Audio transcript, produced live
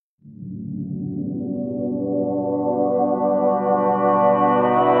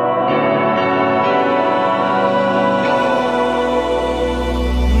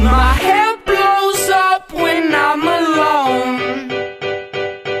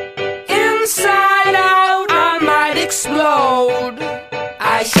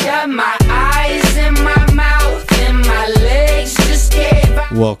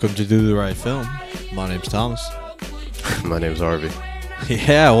Welcome to Do the Right Film. My name's Thomas. My name's Harvey.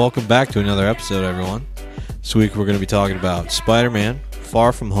 Yeah, welcome back to another episode, everyone. This week we're going to be talking about Spider-Man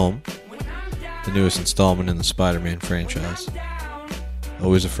Far From Home, the newest installment in the Spider-Man franchise.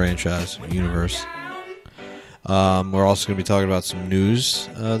 Always a franchise, universe. We're also going to be talking about some news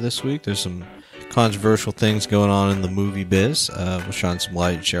this week. There's some controversial things going on in the movie biz. We'll shine some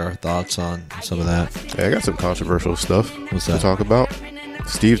light and share our thoughts on some of that. Hey, I got some controversial stuff What's to that? talk about.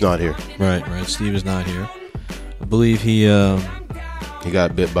 Steve's not here. Right. Steve is not here. I believe he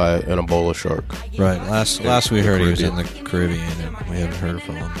got bit by an Ebola shark. Right. Last we heard he was in Caribbean. the Caribbean, and we haven't heard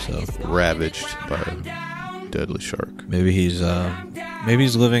from him. So Ravaged by a deadly shark. maybe he's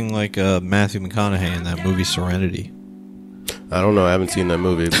living like Matthew McConaughey in that movie Serenity. I don't know. I haven't seen that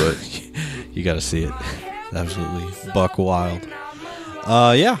movie, but You got to see it. It's absolutely buck wild.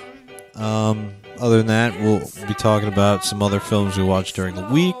 Yeah. Other than that, we'll be talking about some other films we watched during the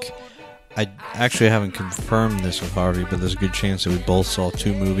week. I actually haven't confirmed this with Harvey, but there's a good chance that we both saw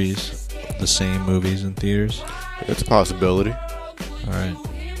two movies, the same movies in theaters. it's a possibility. All right.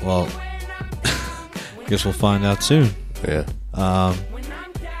 Well, guess we'll find out soon. Yeah.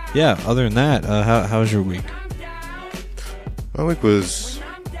 Yeah. Other than that, how was your week? My week was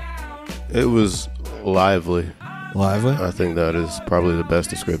lively. Lively. I think that is probably the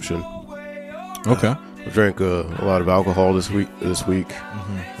best description. Okay. I drank a lot of alcohol this week. It was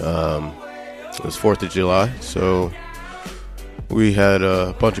 4th of July, so we had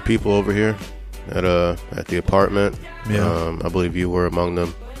a bunch of people over here at the apartment. Yeah. I believe you were among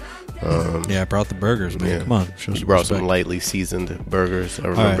them. Yeah, I brought the burgers, man. Yeah. Come on. Show You brought some respect. lightly seasoned burgers. I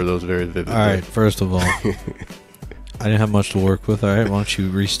remember right. those very vividly. All right. First of all, I didn't have much to work with. All right. Why don't you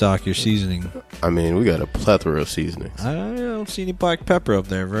restock your seasoning? I mean, we got a plethora of seasonings. I don't see any black pepper up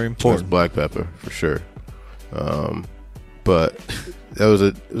there. Very It's important. black pepper for sure. But it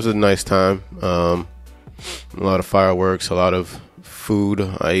was a nice time. A lot of fireworks, a lot of food.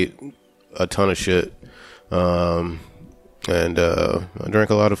 I ate a ton of shit, and I drank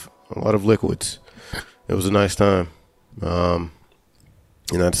a lot of liquids. It was a nice time. And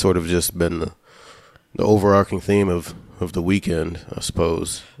that's sort of just been the overarching theme of the weekend, I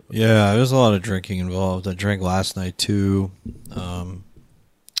suppose. Yeah, there's a lot of drinking involved. I drank last night too. I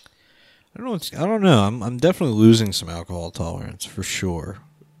don't know. I'm definitely losing some alcohol tolerance for sure.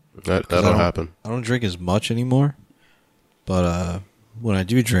 That'll happen. I don't drink as much anymore, but when I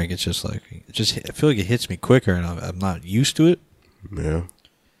do drink, it's just like I feel like it hits me quicker, and I'm not used to it. Yeah.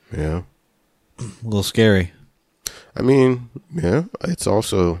 A little scary. I mean, yeah, it's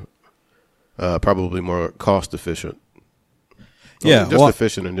also probably more cost efficient. Yeah, just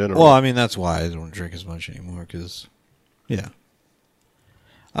efficient in general. Well, I mean that's why I don't drink as much anymore. Because, yeah,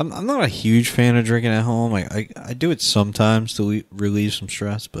 I'm not a huge fan of drinking at home. I do it sometimes to relieve some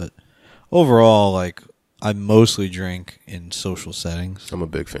stress, but overall, like I mostly drink in social settings. I'm a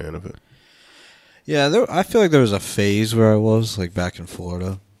big fan of it. Yeah, I feel like there was a phase where I was like back in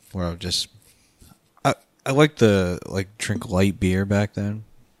Florida where I liked to drink light beer back then.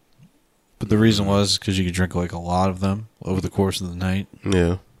 But the reason was because you could drink like a lot of them over the course of the night.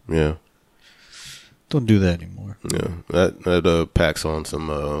 Yeah. Don't do that anymore. Yeah, that packs on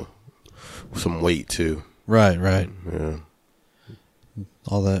some weight too. Right. Yeah,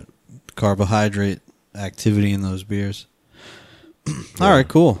 All that carbohydrate activity in those beers. All right,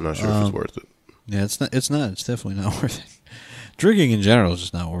 cool. I'm not sure if it's worth it. Yeah, it's not. It's definitely not worth it. Drinking in general is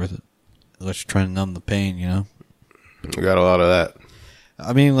just not worth it unless you're trying to numb the pain. You know. I got a lot of that.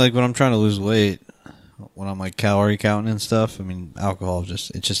 I mean, like when I'm trying to lose weight, when I'm like calorie counting and stuff. I mean, alcohol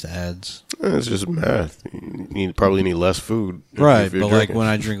just adds. It's just math. You probably need less food. Right, if you're but drinking. like when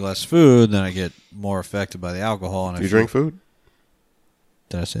I drink less food, then I get more affected by the alcohol. And You drink food?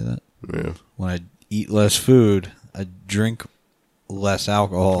 Did I say that? Yeah. When I eat less food, I drink less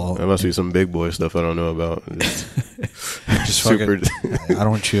alcohol. That must be some big boy stuff I don't know about. Just super, fucking, I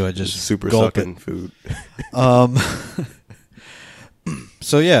don't chew. I just super gulp sucking it. food.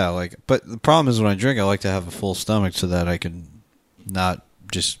 So yeah, like, but the problem is when I drink, I like to have a full stomach so that I can not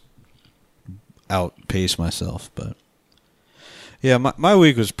just outpace myself. But yeah, my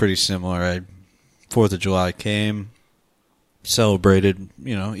week was pretty similar. 4th of July came, celebrated.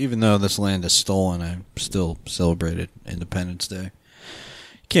 You know, even though this land is stolen, I still celebrated Independence Day.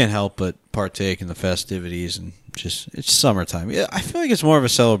 Can't help but partake in the festivities and just it's summertime. Yeah, I feel like it's more of a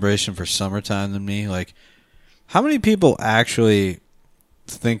celebration for summertime than me. Like, how many people actually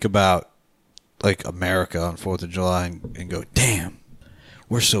think about like America on 4th of July and go, damn,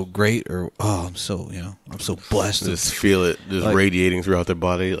 we're so great, or I'm so blessed. Just feel it just like, radiating throughout their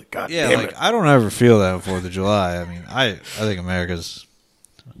body. Like, God damn like it. I don't ever feel that on 4th of July. I mean, I think America's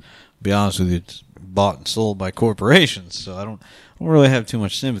be honest with you, it's bought and sold by corporations, so I don't really have too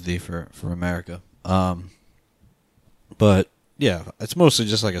much sympathy for America. But yeah, it's mostly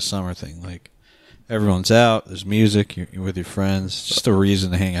just like a summer thing. Like everyone's out, there's music, you're with your friends. It's just a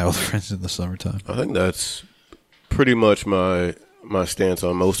reason to hang out with friends in the summertime. I think that's pretty much my stance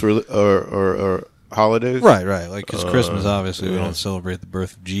on most or holidays. Right. Like because Christmas, obviously, we don't celebrate the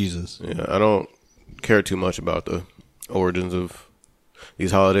birth of Jesus. Yeah, I don't care too much about the origins of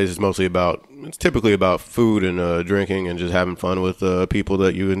these holidays. It's typically about food and drinking and just having fun with people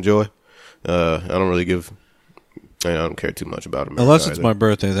that you enjoy. I don't care too much about America. Unless it's my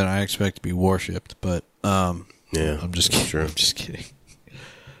birthday, then I expect to be worshipped. But yeah, I'm just kidding. True. I'm just kidding.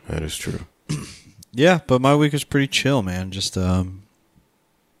 That is true. Yeah, but my week was pretty chill, man. Just I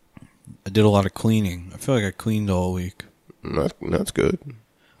did a lot of cleaning. I feel like I cleaned all week. That's good.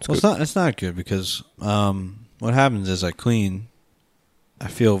 It's not good because what happens is I clean. I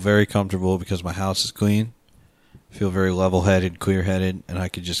feel very comfortable because my house is clean. I feel very level-headed, clear-headed, and I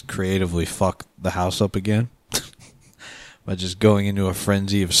could just creatively fuck the house up again by just going into a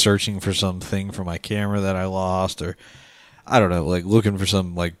frenzy of searching for something for my camera that I lost, or I don't know, like looking for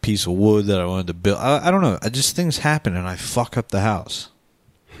some like piece of wood that I wanted to build. I don't know. Things happen and I fuck up the house.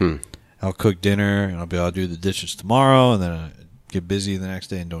 I'll cook dinner and I'll do the dishes tomorrow, and then I get busy the next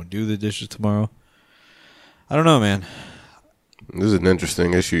day and don't do the dishes tomorrow. I don't know, man. This is an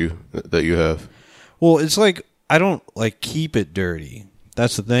interesting issue that you have. Well, it's like I don't like keep it dirty.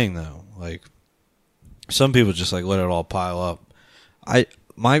 That's the thing, though. Like some people just like let it all pile up.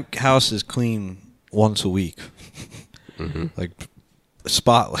 My house is clean once a week, like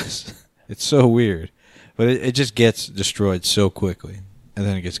spotless. It's so weird, but it just gets destroyed so quickly, and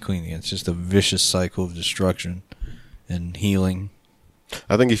then it gets clean again. It's just a vicious cycle of destruction and healing.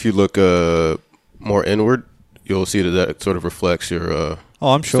 I think if you look more inward, you'll see that sort of reflects your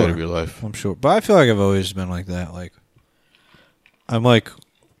I'm sure. state of your life. I'm sure. But I feel like I've always been like that. Like I'm like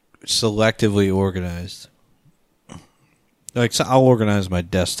selectively organized. Like so I'll organize my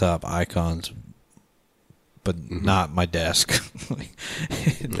desktop icons, but not my desk.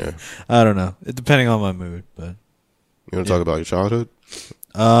 Yeah. I don't know. Depending on my mood, but you want to talk about your childhood?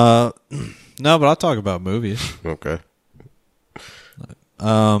 No, but I'll talk about movies. Okay.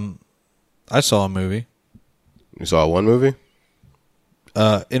 I saw a movie. You saw one movie?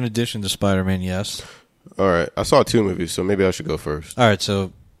 In addition to Spider-Man, yes. All right. I saw 2 movies, so maybe I should go first. All right,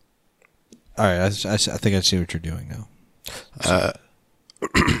 so... All right, I think I see what you're doing now.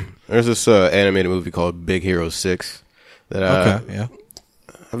 There's this animated movie called Big Hero 6 that yeah.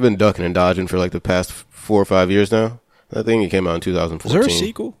 I've been ducking and dodging for like the past 4 or 5 years now. I think it came out in 2014. Is there a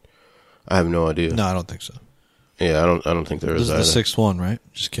sequel? I have no idea. No, I don't think so. Yeah, I don't think there is. This is the 6th one, right?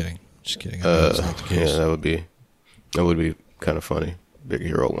 Just kidding. I know that's not the case. Yeah, that would be kind of funny. Big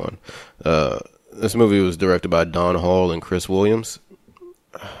Hero 1. This movie was directed by Don Hall and Chris Williams.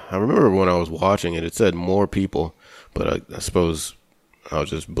 I remember when I was watching it, it said more people, but I suppose I'll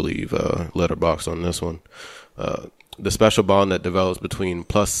just believe Letterboxd on this one. The special bond that develops between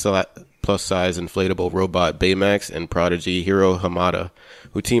plus-size inflatable robot Baymax and prodigy hero Hamada,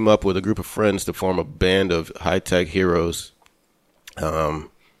 who team up with a group of friends to form a band of high-tech heroes.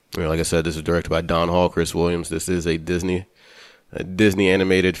 Like I said, this is directed by Don Hall, Chris Williams. This is a Disney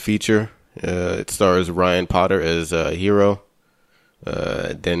animated feature. It stars Ryan Potter as Hero,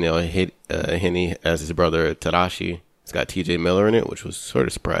 Daniel Henney as his brother Tadashi. It's got T.J. Miller in it, which was sort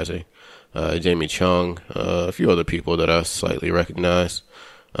of surprising. Jamie Chung, a few other people that I slightly recognize.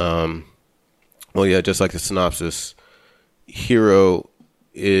 Just like the synopsis, Hero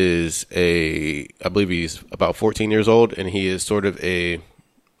is I believe he's about 14 years old, and he is sort of a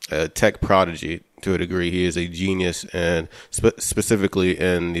tech prodigy to a degree. He is a genius, and specifically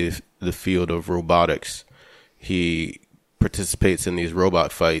in the field of robotics. He participates in these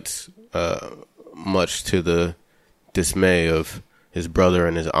robot fights, much to the dismay of his brother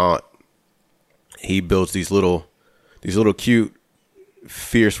and his aunt. He builds these little cute,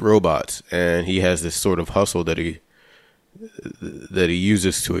 fierce robots, and he has this sort of hustle that he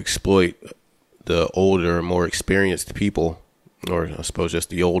uses to exploit the older, more experienced people, or I suppose just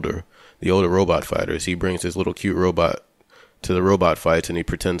the older robot fighters. He brings his little cute robot to the robot fights, and he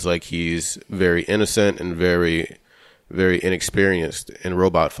pretends like he's very innocent and very, very inexperienced in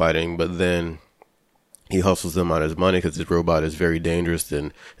robot fighting, but then he hustles them out his money because his robot is very dangerous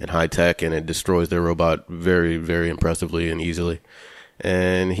and high tech, and it destroys their robot very, very impressively and easily.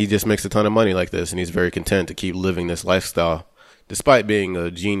 And he just makes a ton of money like this, and he's very content to keep living this lifestyle, despite being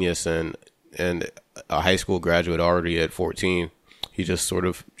a genius and a high school graduate already at 14. He just sort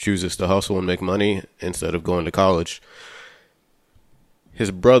of chooses to hustle and make money instead of going to college.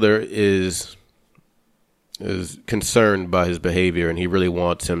 his brother is concerned by his behavior, and he really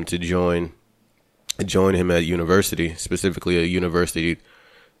wants him to join him at university, specifically a university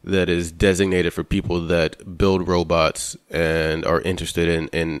that is designated for people that build robots and are interested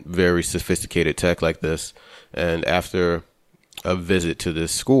in very sophisticated tech like this. And after a visit to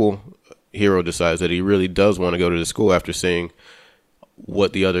this school, Hiro decides that he really does want to go to the school after seeing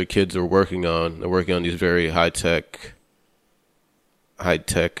what the other kids are working on. They're working on these very high-tech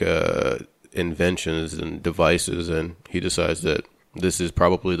inventions and devices, and he decides that this is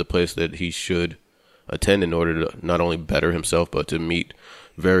probably the place that he should attend in order to not only better himself, but to meet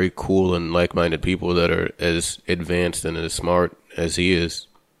very cool and like-minded people that are as advanced and as smart as he is.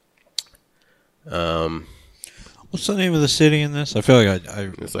 What's the name of the city in this? I feel like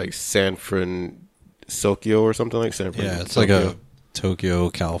it's like San Francisco or something like San Francisco. Yeah, it's like a Tokyo,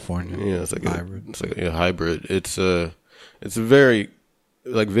 California. Yeah, it's like hybrid. It's like a hybrid. It's a very,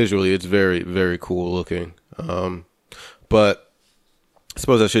 like, visually, it's very, very cool looking. But I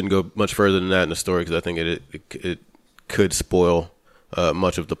suppose I shouldn't go much further than that in the story, because I think it could spoil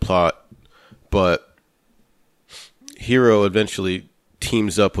much of the plot. But Hiro eventually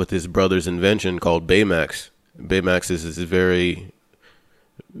teams up with his brother's invention called Baymax. Baymax is this very,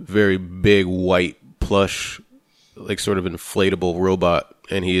 very big white plush, like, sort of inflatable robot,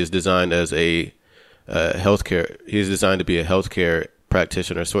 and he is designed as a healthcare. He is designed to be a healthcare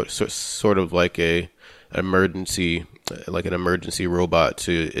practitioner, sort of like an emergency robot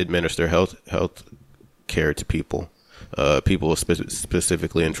to administer health care to people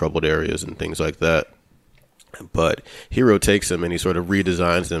specifically in troubled areas and things like that. But Hiro takes him and he sort of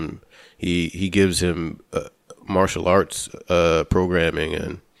redesigns him. He gives him martial arts programming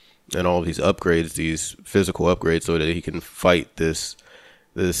and all of these upgrades, these physical upgrades, so that he can fight this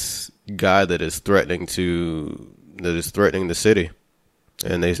guy that is threatening the city.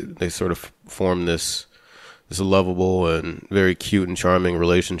 And they sort of form this lovable and very cute and charming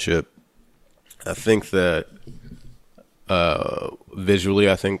relationship. I think that visually,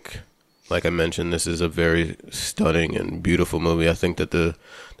 I think, like I mentioned, this is a very stunning and beautiful movie. I think that the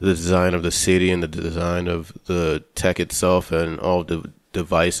design of the city and the design of the tech itself and all the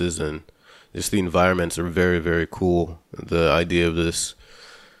devices and just the environments are very, very cool. The idea of this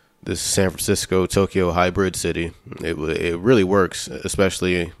San Francisco Tokyo hybrid city, it really works,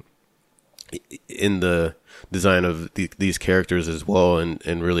 especially in the design of these characters as well,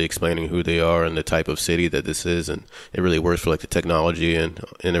 and really explaining who they are and the type of city that this is. And it really works for, like, the technology and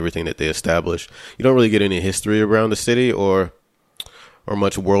everything that they establish. You don't really get any history around the city or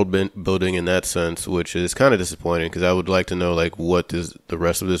much world building in that sense, which is kind of disappointing, because I would like to know, like, what does the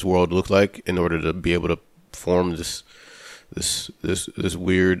rest of this world look like in order to be able to form this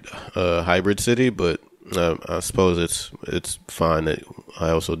weird hybrid city. But I suppose it's fine that I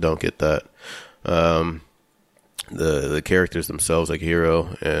also don't get that. The characters themselves, like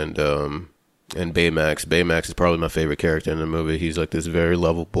Hiro and Baymax. Baymax is probably my favorite character in the movie. He's like this very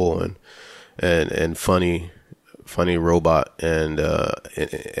lovable and funny robot, and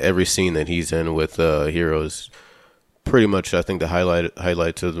every scene that he's in with Hiro is pretty much, I think, the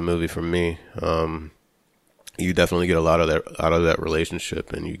highlights of the movie for me. You definitely get a lot of that out of that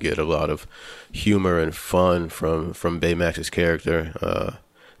relationship, and you get a lot of humor and fun from Baymax's character.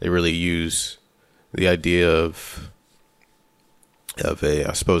 They really use the idea of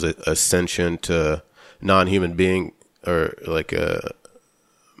a sentient non-human being, or like a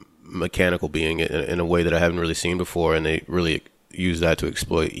mechanical being, in a way that I haven't really seen before, and they really use that to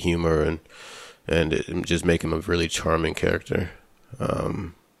exploit humor and just make him a really charming character.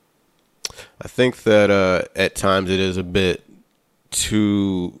 I think that at times it is a bit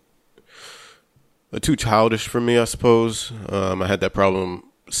too childish for me, I suppose. I had that problem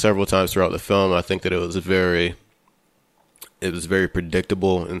several times throughout the film. I think that it was very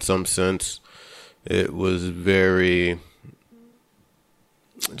predictable in some sense. It was very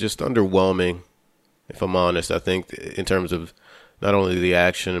just underwhelming, if I'm honest. I think in terms of not only the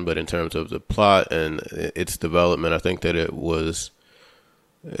action, but in terms of the plot and its development, I think that it was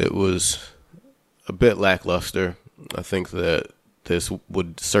a bit lackluster. I think that this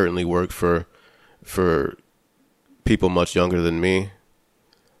would certainly work for people much younger than me,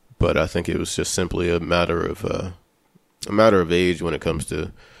 but I think it was just simply a matter of age when it comes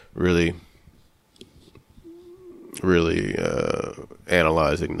to really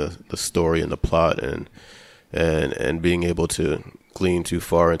analyzing the story and the plot, and being able to glean too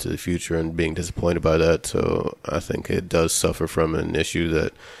far into the future and being disappointed by that. So I think it does suffer from an issue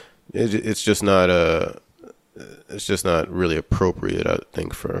that it's just not really appropriate, I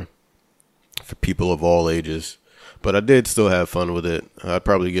think, for people of all ages. But I did still have fun with it. I'd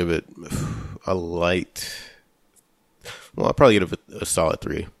probably give it a light. Well, I'd probably give it a solid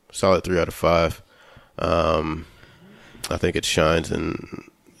 3. Solid 3 out of 5. I think it shines in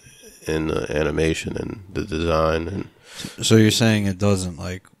the animation and the design. And so you're saying it doesn't,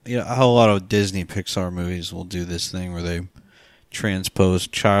 like, how a lot of Disney Pixar movies will do this thing where they transpose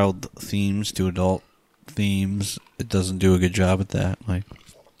child themes to adult themes. It doesn't do a good job at that. Like,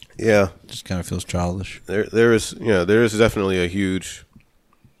 yeah, it just kind of feels childish. There is definitely a huge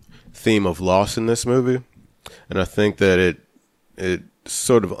theme of loss in this movie, and I think that it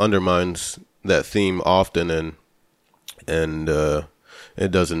sort of undermines that theme often, and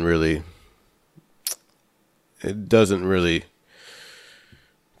it doesn't really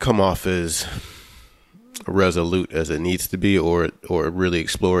come off as resolute as it needs to be, or really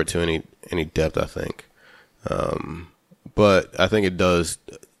explore it to any depth, I think. But I think it does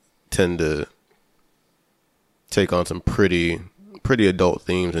tend to take on some pretty adult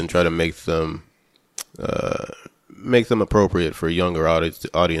themes and try to make them appropriate for younger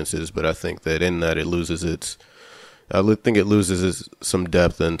audiences. But I think that in that it loses some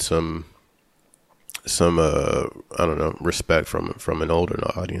depth and some I don't know, respect from an older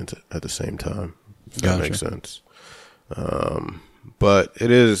audience at the same time. If that makes sense. But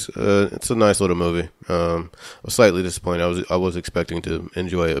it's a nice little movie. I was slightly disappointed. I was expecting to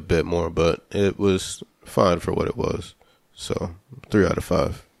enjoy it a bit more, but it was fine for what it was. So 3 out of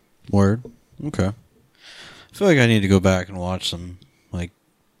 5. Word. Okay. I feel like I need to go back and watch some like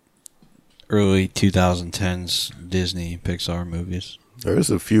early 2010s Disney Pixar movies. There's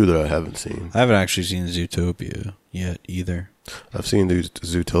a few that I haven't seen. I haven't actually seen Zootopia yet either. I've seen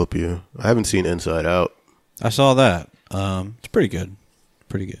Zootopia. I haven't seen Inside Out. I saw that. It's pretty good.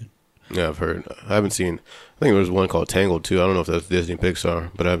 Pretty good. Yeah, I've heard. I haven't seen. I think there was one called Tangled too. I don't know if that's Disney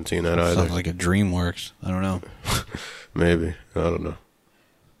Pixar, but I haven't seen that either. Sounds like a DreamWorks. I don't know. Maybe. I don't know.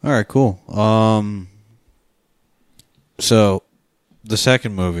 All right, cool. So the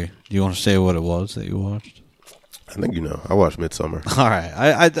second movie. Do you want to say what it was that you watched? I think you know. I watched Midsommar. All right.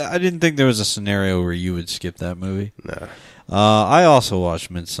 I didn't think there was a scenario where you would skip that movie. Nah. I also watched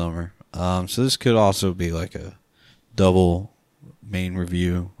Midsommar. So this could also be like a double main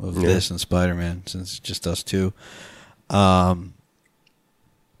review of this and Spider-Man, since it's just us two. Yeah,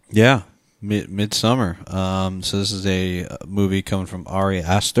 Midsommar. So this is a movie coming from Ari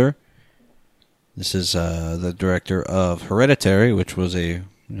Aster. This is the director of Hereditary, which was a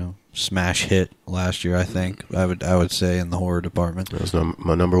smash hit last year. I think I would say in the horror department. That was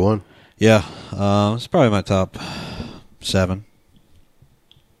my number one. Yeah, it's probably my top 7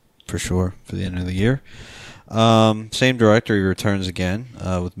 for sure for the end of the year. Same director, he returns again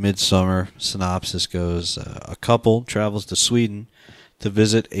with Midsommar. Synopsis goes: a couple travels to Sweden to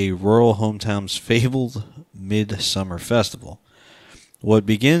visit a rural hometown's fabled midsummer festival. What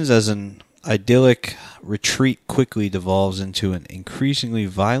begins as an idyllic retreat quickly devolves into an increasingly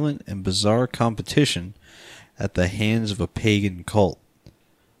violent and bizarre competition at the hands of a pagan cult.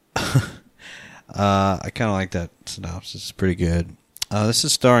 I kind of like that synopsis. It's pretty good. This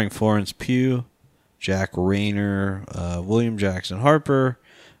is starring Florence Pugh, Jack Rayner, William Jackson Harper.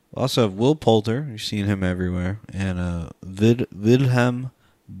 We also have Will Poulter. You've seen him everywhere. And Wilhelm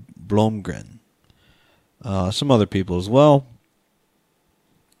Blomgren. Some other people as well.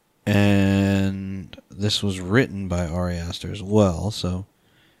 And this was written by Ari Aster as well. So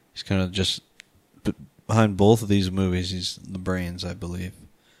he's kind of just behind both of these movies. He's the brains, I believe.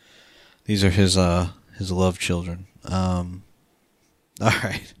 These are his love children. All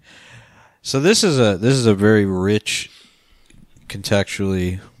right. So this is a very rich,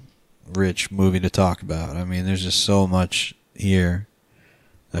 contextually rich movie to talk about. I mean, there's just so much here.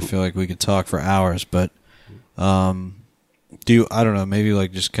 I feel like we could talk for hours, but I don't know, maybe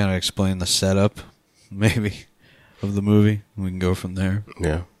like just kind of explain the setup, maybe, of the movie. We can go from there.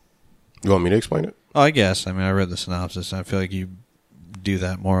 Yeah. You want me to explain it? Oh, I guess. I mean, I read the synopsis, and I feel like you do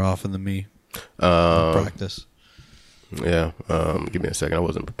that more often than me. Practice. Yeah. Give me a second. I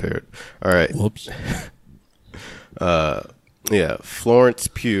wasn't prepared. All right. Whoops. Yeah. Florence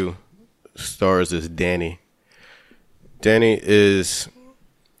Pugh stars as Dani. Dani is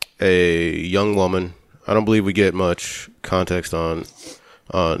a young woman. I don't believe we get much context on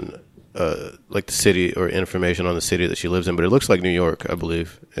like the city or information on the city that she lives in, but it looks like New York, I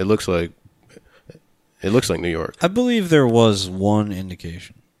believe. It looks like New York. I believe there was one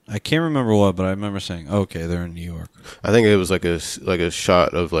indication. I can't remember what, but I remember saying, "Okay, they're in New York." I think it was like a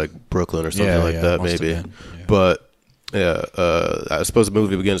shot of like Brooklyn or something like that, maybe. Yeah. But yeah, I suppose the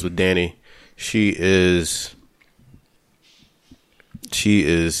movie begins with Dani. She is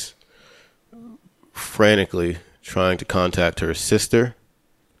frantically trying to contact her sister.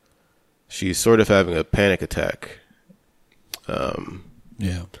 She's sort of having a panic attack.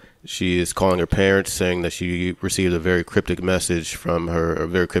 Yeah. She is calling her parents, saying that she received a very cryptic message from her, a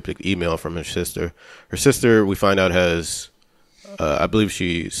very cryptic email from her sister. Her sister, we find out, has, I believe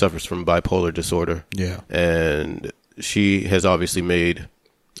she suffers from bipolar disorder. Yeah. And she has obviously made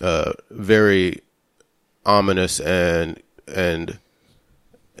very ominous and I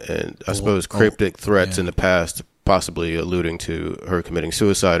suppose cryptic threats in the past, possibly alluding to her committing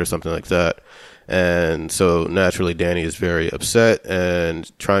suicide or something like that. And so naturally Danny is very upset and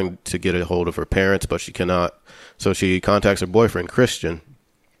trying to get a hold of her parents, but she cannot. So she contacts her boyfriend, Christian,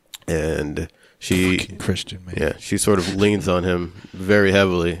 and Christian, man. Yeah, she sort of leans on him very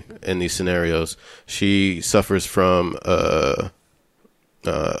heavily in these scenarios. She suffers from, I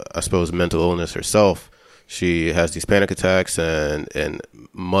suppose, mental illness herself. She has these panic attacks, and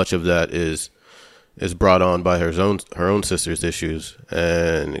much of that is brought on by her own sister's issues.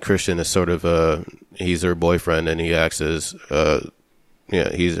 And Christian is sort of he's her boyfriend, and he acts as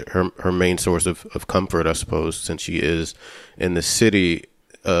he's her main source of comfort, I suppose, since she is in the city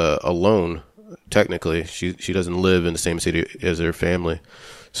alone. Technically, she doesn't live in the same city as her family,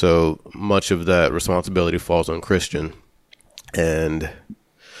 so much of that responsibility falls on Christian, and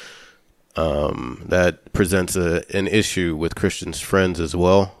that presents an issue with Christian's friends as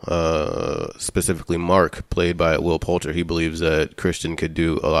well. Specifically, Mark, played by Will Poulter. He believes that Christian could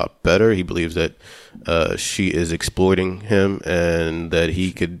do a lot better. He believes that she is exploiting him, and that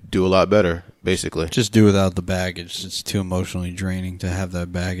he could do a lot better. Basically, just do without the baggage. It's too emotionally draining to have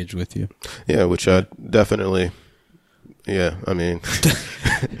that baggage with you. Yeah, which I definitely. Yeah, I mean,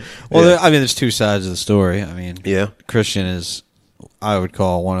 well, yeah. I mean, there's two sides of the story. I mean, yeah, Christian is, I would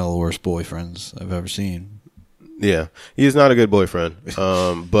call, one of the worst boyfriends I've ever seen. Yeah, he's not a good boyfriend,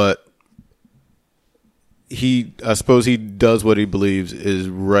 but I suppose he does what he believes is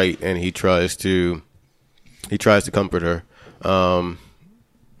right, and he tries to comfort her.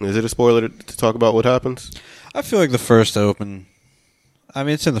 Is it a spoiler to talk about what happens? I feel like the first open. I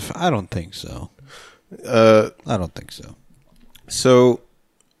mean, it's in the. I don't think so. I don't think so. So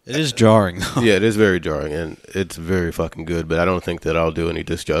it is jarring, though. Yeah, it is very jarring, and it's very fucking good. But I don't think that I'll do any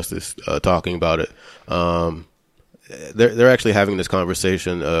disjustice talking about it. They're actually having this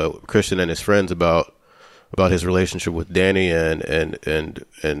conversation, Christian and his friends, about his relationship with Danny and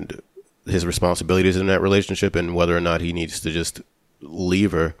his responsibilities in that relationship, and whether or not he needs to just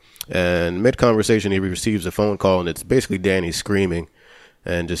leave her. And mid-conversation, he receives a phone call, and it's basically Danny screaming,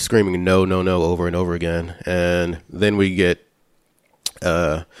 and just screaming no, no, no over and over again. And then we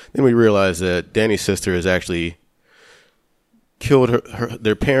realize that Danny's sister has actually killed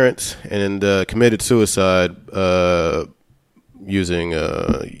their parents and committed suicide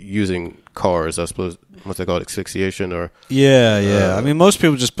using cars, I suppose. What's that called? Asphyxiation or? Yeah. I mean, most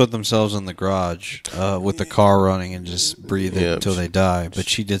people just put themselves in the garage with the car running and just breathe it until they die. But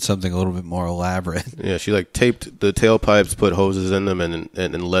she did something a little bit more elaborate. Yeah, she taped the tailpipes, put hoses in them,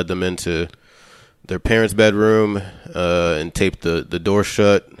 and led them into their parents' bedroom and taped the door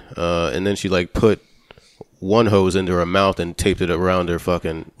shut. And then she put one hose into her mouth and taped it around her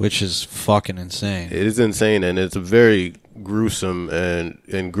fucking. Which is fucking insane. It is insane, and it's a very gruesome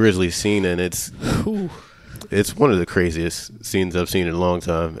and grisly scene, and it's one of the craziest scenes I've seen in a long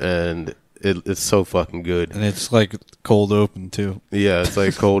time, and it's so fucking good. And it's cold open too. Yeah,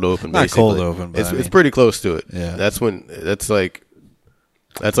 it's cold open. Not cold open, but it's pretty close to it. Yeah, that's like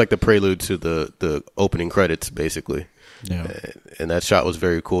the prelude to the opening credits, basically. Yeah, and that shot was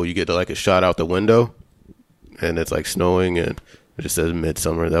very cool. You get a shot out the window, and it's snowing, and it just says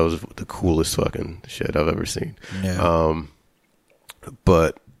Midsummer. That was the coolest fucking shit I've ever seen. Yeah.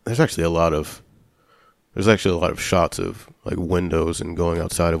 But there's actually a lot of shots of windows and going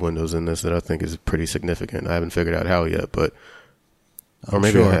outside of windows in this that I think is pretty significant. I haven't figured out how yet, or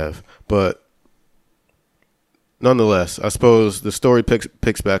maybe I have. But nonetheless, I suppose the story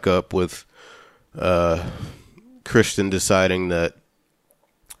picks back up with Christian deciding that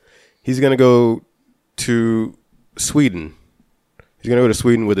he's going to go to Sweden. He's going to go to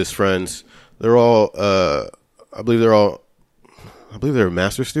Sweden with his friends. They're all, I believe they're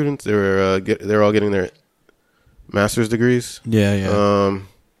master's students. They're all getting their master's degrees. Yeah.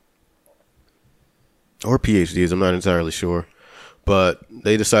 Or PhDs. I'm not entirely sure. But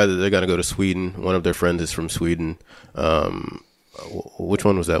they decided they're going to go to Sweden. One of their friends is from Sweden. Which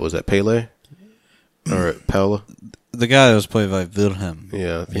one was that? Was that Pele? Or Pelle? The guy that was played by Wilhelm.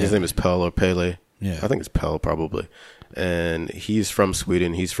 Yeah, I think his name is Pelle or Pele. Yeah. I think it's Pelle probably. And he's from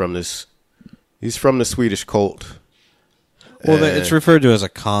Sweden. He's from the Swedish cult. Well, it's referred to as a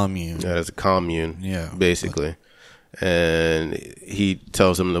commune. Yeah, as a commune. Yeah. Basically. and he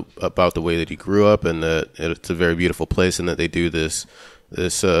tells him about the way that he grew up and that it's a very beautiful place and that they do this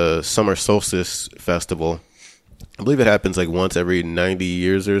summer solstice festival. I believe it happens like once every 90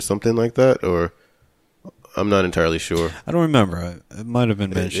 years or something like that, or I'm not entirely sure. I don't remember. It might have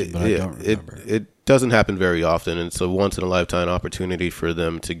been mentioned, but I don't remember. It doesn't happen very often, and it's a once in a lifetime opportunity for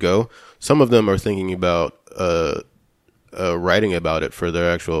them to go. Some of them are thinking about writing about it for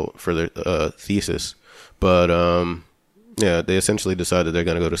their thesis, but yeah, they essentially decided they're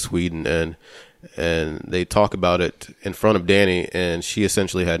going to go to Sweden, and they talk about it in front of Danny, and she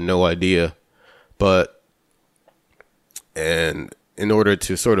essentially had no idea, and in order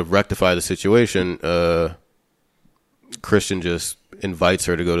to sort of rectify the situation, Christian just invites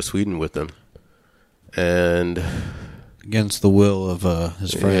her to go to Sweden with them, and against the will of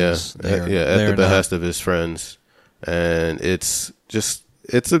his friends. At the behest of his friends, and it's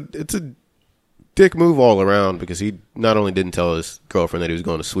a dick move all around, because he not only didn't tell his girlfriend that he was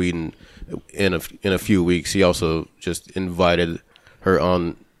going to Sweden in a few weeks, he also just invited her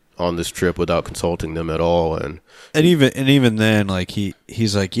on this trip without consulting them at all, and even then, like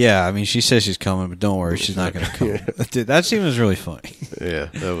he's like, yeah, I mean, she says she's coming, but don't worry, she's not going to come. Yeah. Dude, that scene was really funny. Yeah,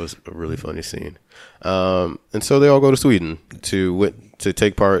 that was a really funny scene. And so they all go to Sweden to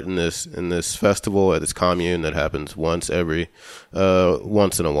take part in this festival at this commune that happens once in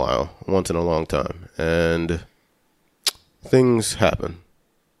a long time, and things happen.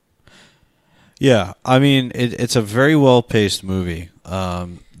 Yeah, I mean, it's a very well paced movie.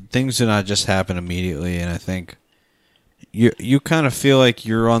 Things do not just happen immediately, and I think you kind of feel like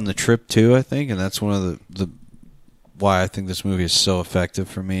you're on the trip too. I think, and that's one of the why I think this movie is so effective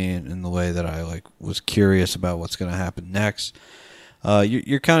for me, in the way that I was curious about what's going to happen next.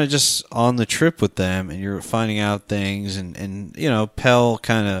 You're kind of just on the trip with them, and you're finding out things, and Pell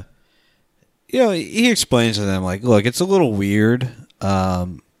kind of, he explains to them like, look, it's a little weird,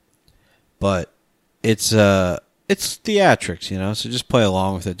 but it's theatrics, so just play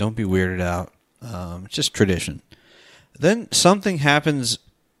along with it. Don't be weirded out. It's just tradition. Then something happens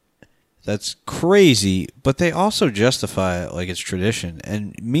that's crazy, but they also justify it like it's tradition.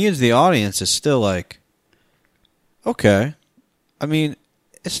 And me as the audience is still like, okay. I mean,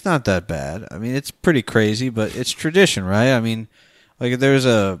 it's not that bad. I mean, it's pretty crazy, but it's tradition, right? I mean, like there's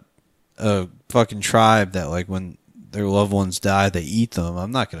a fucking tribe that like when their loved ones die, they eat them.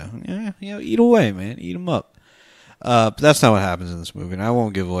 I'm not gonna, eat away, man. Eat them up. But that's not what happens in this movie, and I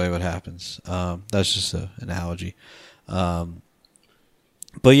won't give away what happens. That's just an analogy. But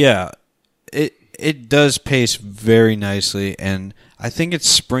yeah, it does pace very nicely, and I think it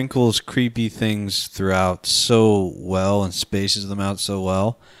sprinkles creepy things throughout so well and spaces them out so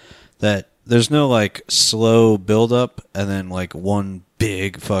well that there's no like slow build up and then like one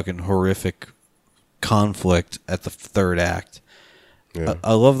big fucking horrific conflict at the third act. Yeah.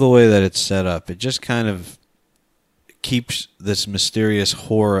 I love the way that it's set up. It just kind of keeps this mysterious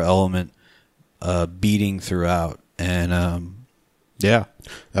horror element beating throughout, and yeah,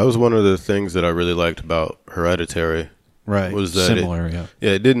 that was one of the things that I really liked about Hereditary. Right, was that similar?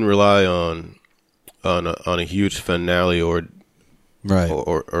 It didn't rely on a huge finale or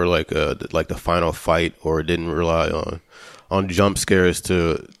like the final fight, or it didn't rely on jump scares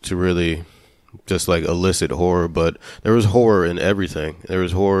to really just like elicit horror. But there was horror in everything. There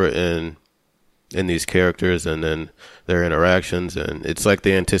was horror in these characters and then their interactions, and it's like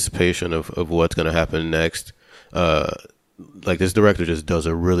the anticipation of what's going to happen next. Like this director just does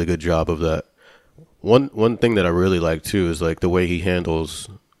a really good job of that. One thing that I really like too is like the way he handles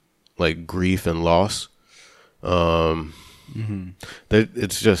like grief and loss.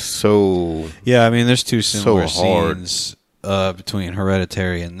 It's just so, yeah. I mean, there's two similar scenes between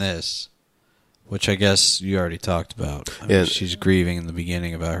Hereditary and this, which I guess you already talked about. I mean, she's grieving in the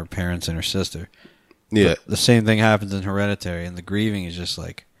beginning about her parents and her sister. Yeah, but the same thing happens in Hereditary, and the grieving is just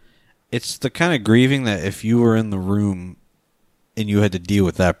like, it's the kind of grieving that if you were in the room and you had to deal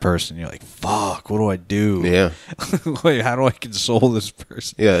with that person, you're like, fuck, what do I do? Yeah. Like, how do I console this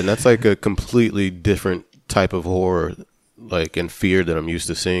person? Yeah, and that's like a completely different type of horror, like, and fear that I'm used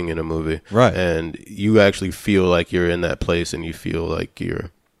to seeing in a movie. Right. And you actually feel like you're in that place, and you feel like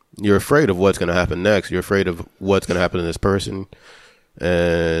you're afraid of what's going to happen next. You're afraid of what's going to happen to this person.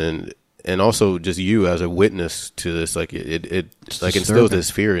 And also just you as a witness to this, like it like instills this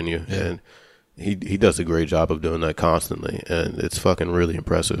fear in you. Yeah. And he does a great job of doing that constantly, and it's fucking really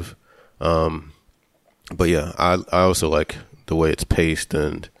impressive. But yeah, I also like the way it's paced,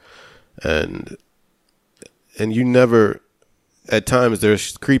 and you never, at times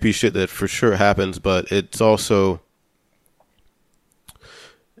there's creepy shit that for sure happens, but it's also,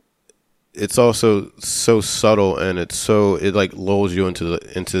 it's also so subtle, and it like lulls you into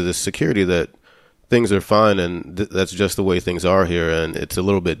this security that things are fine, and that's just the way things are here, and it's a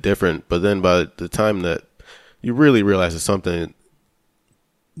little bit different. But then by the time that you really realize that something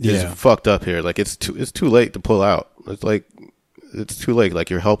is fucked up here, like it's too late to pull out. It's like it's too late. Like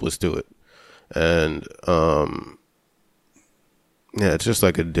you're helpless to it, and yeah, it's just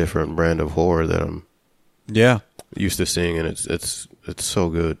like a different brand of horror that I'm used to seeing, and it's so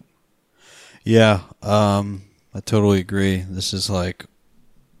good. Yeah, I totally agree. This is like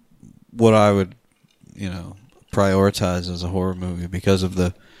what I would, prioritize as a horror movie because of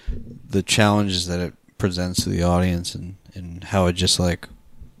the challenges that it presents to the audience and how it just like,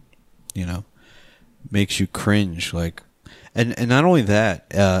 makes you cringe. Like, and not only that,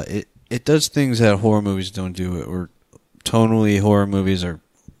 it does things that horror movies don't do. Or tonally, horror movies are,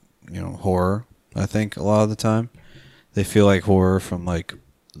 horror. I think a lot of the time they feel like horror from like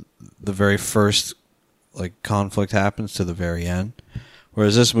the very first like conflict happens to the very end,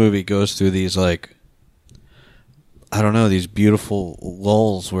 whereas this movie goes through these like, I don't know, these beautiful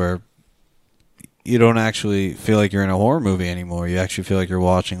lulls where you don't actually feel like you're in a horror movie anymore. You actually feel like you're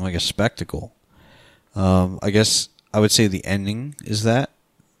watching like a spectacle. I guess I would say the ending is that,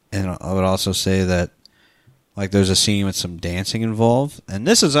 and I would also say that like there's a scene with some dancing involved, and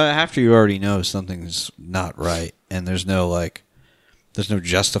this is after you already know something's not right, and there's no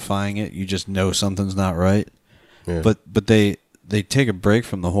justifying it. You just know something's not right. Yeah. But they take a break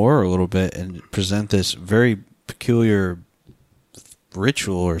from the horror a little bit and present this very peculiar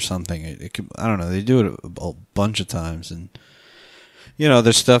ritual or something. I don't know. They do it a bunch of times, and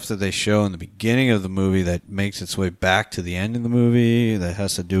there's stuff that they show in the beginning of the movie that makes its way back to the end of the movie that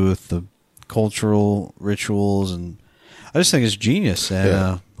has to do with the cultural rituals, and I just think it's genius,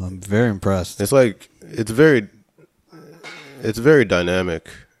 and I'm very impressed. It's like it's very dynamic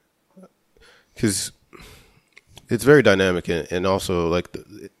because it's very dynamic, and also like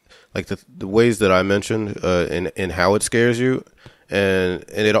the ways that I mentioned in how it scares you, and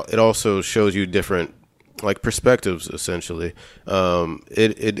it also shows you different like perspectives. Essentially,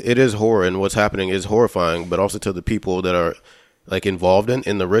 it is horror, and what's happening is horrifying, but also to the people that are like involved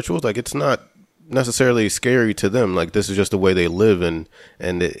in the rituals. Like it's not necessarily scary to them. Like this is just the way they live, and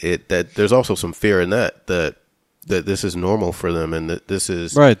that there's also some fear in that this is normal for them, and that this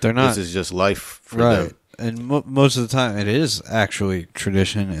is right. They're not. This is just life for right. them. And most of the time, it is actually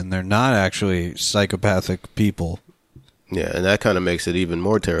tradition, and they're not actually psychopathic people. Yeah, and that kind of makes it even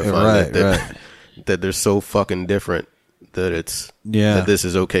more terrifying. Right. That they're so fucking different that that this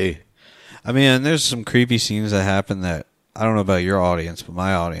is okay. I mean, and there's some creepy scenes that happen that I don't know about your audience, but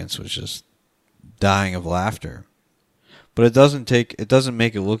my audience was just dying of laughter. But it doesn't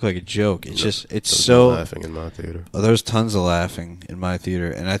make it look like a joke. It's so laughing in my theater. Oh, there's tons of laughing in my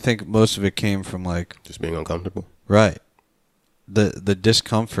theater, and I think most of it came from like just being uncomfortable. Right. The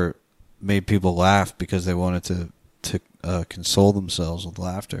discomfort made people laugh because they wanted to console themselves with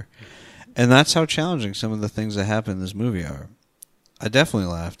laughter, and that's how challenging some of the things that happen in this movie are. I definitely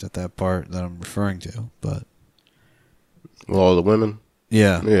laughed at that part that I'm referring to, but all the women.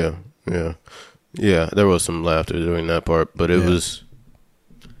 Yeah. Yeah, there was some laughter during that part, but it was...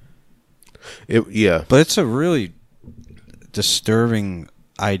 But it's a really disturbing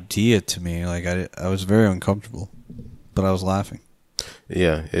idea to me. Like, I was very uncomfortable, but I was laughing.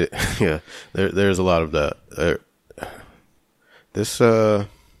 Yeah, there's a lot of that. There's so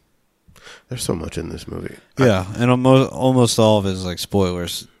much in this movie. Yeah, and almost all of it is like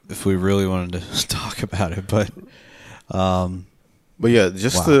spoilers, if we really wanted to talk about it, but yeah,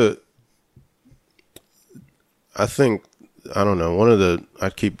 just I think, I don't know, I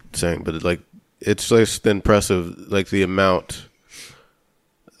keep saying, but like, it's just impressive, like the amount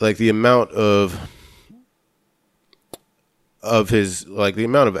of his, like the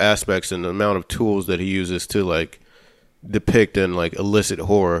amount of aspects and the amount of tools that he uses to like depict and like elicit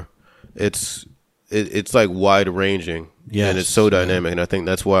horror. It's like wide ranging, and it's so dynamic, and I think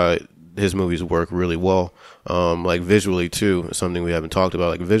that's why his movies work really well. Like visually too, something we haven't talked about.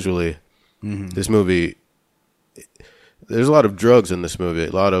 Like visually, this movie, there's a lot of drugs in this movie,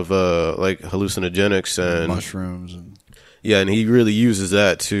 a lot of like hallucinogenics and mushrooms, and and he really uses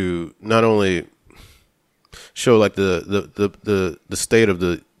that to not only show like the state of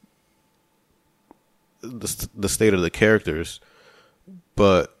the state of the characters,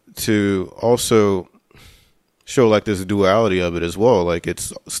 but to also show like this duality of it as well. Like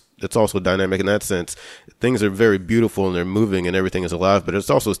it's also dynamic in that sense. Things are very beautiful and they're moving and everything is alive, but it's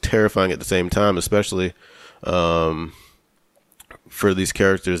also terrifying at the same time, especially for these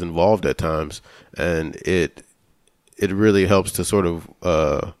characters involved at times. And it really helps to sort of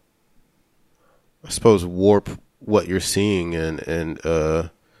I suppose, warp what you're seeing and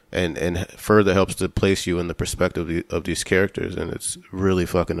further helps to place you in the perspective of these characters, and it's really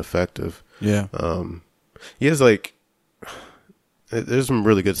fucking effective. Yeah. He has like, there's some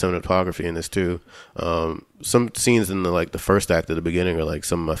really good cinematography in this too. Some scenes in the first act at the beginning are like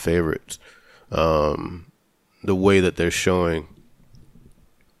some of my favorites. The way that they're showing,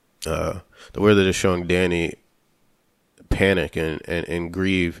 Danny panic and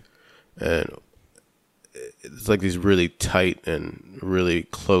grieve, and it's like these really tight and really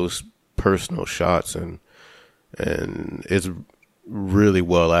close personal shots, and it's really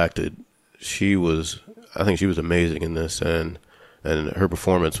well acted. I think she was amazing in this, and her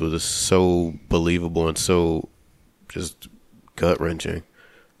performance was just so believable and so just gut wrenching.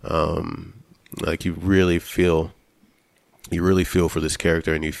 Like you really feel for this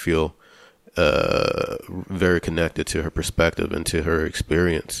character, and you feel very connected to her perspective and to her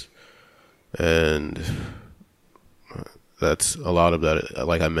experience, and that's a lot of that.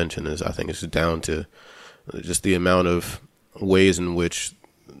 Like I mentioned, I think it's down to just the amount of ways in which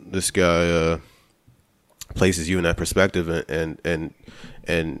this guy places you in that perspective and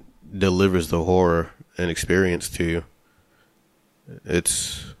delivers the horror and experience to you.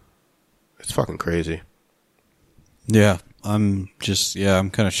 It's fucking crazy. Yeah, I'm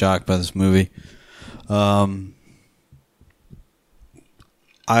kind of shocked by this movie. I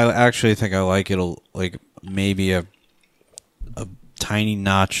actually think I like it like maybe a tiny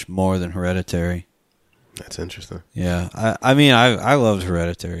notch more than Hereditary. That's interesting. Yeah, I mean, I loved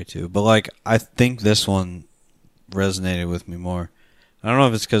Hereditary too, but like I think this one resonated with me more. I don't know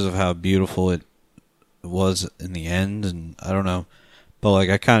if it's because of how beautiful it was in the end, and I don't know, but like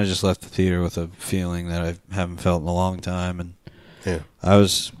I kind of just left the theater with a feeling that I haven't felt in a long time, and yeah, I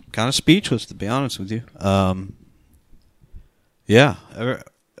was kind of speechless, to be honest with you. Yeah,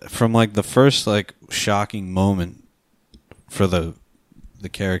 from like the first like shocking moment for the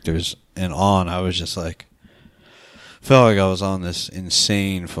characters and on, I was just like, felt like I was on this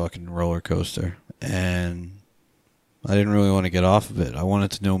insane fucking roller coaster, and I didn't really want to get off of it. I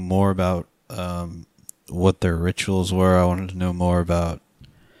wanted to know more about what their rituals were. I wanted to know more about,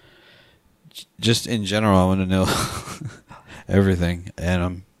 just in general, I wanted to know everything, and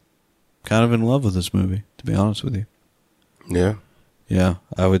I'm kind of in love with this movie, to be honest with you. Yeah. Yeah,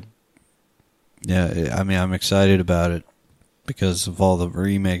 I would. Yeah, I mean, I'm excited about it because of all the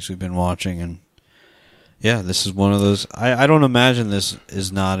remakes we've been watching, and yeah, this is one of those. I don't imagine this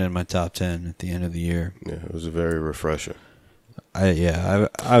is not in my top 10 at the end of the year. Yeah, it was very refreshing. I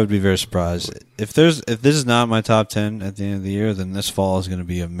would be very surprised if this is not my top 10 at the end of the year. Then this fall is going to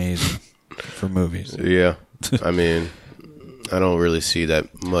be amazing for movies. Yeah, I mean, I don't really see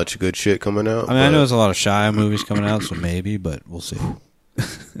that much good shit coming out. I mean, I know there's a lot of Shia movies coming out, so maybe, but we'll see.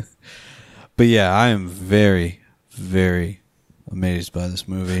 But yeah, I am very, very amazed by this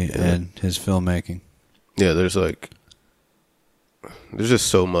movie and his filmmaking. Yeah, there's just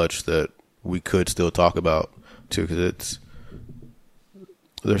so much that we could still talk about too, because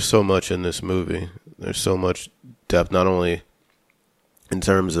there's so much in this movie. There's so much depth, not only in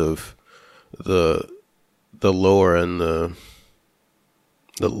terms of the lore and the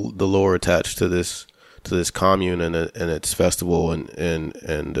lore attached to this commune and its festival and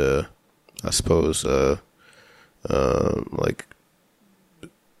I suppose like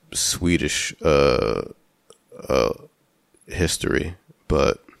Swedish history,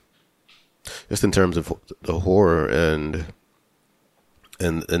 but just in terms of the horror and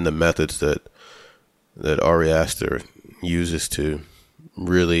the methods that Ari Aster uses to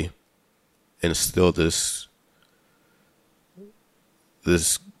really instill this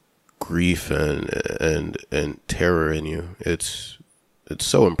grief and terror in you. It's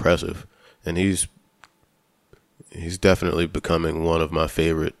so impressive, and he's definitely becoming one of my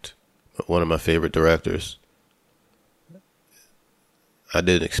favorite directors. I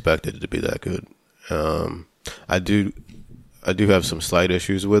didn't expect it to be that good. I do have some slight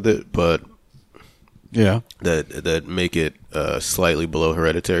issues with it, but yeah, that make it slightly below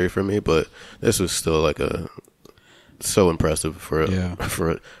Hereditary for me. But this was still like so impressive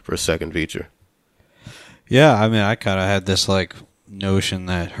for a second feature. Yeah, I mean, I kind of had this like notion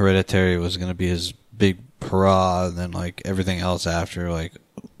that Hereditary was going to be his big hurrah, and then like everything else after like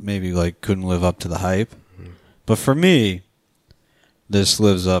maybe like couldn't live up to the hype. Mm-hmm. But for me, this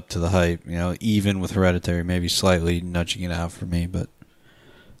lives up to the hype. You know, even with Hereditary, maybe slightly nudging it out for me. But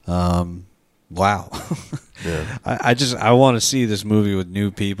wow, yeah. I want to see this movie with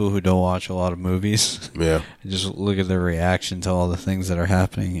new people who don't watch a lot of movies. Yeah, and just look at their reaction to all the things that are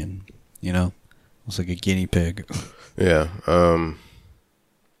happening, and you know, it's like a guinea pig. Yeah.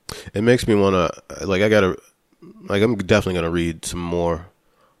 It makes me want to, like, I'm definitely going to read some more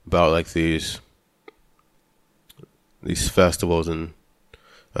about, like, these festivals and,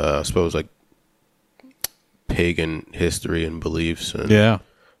 I suppose, like, pagan history and beliefs. And, Yeah.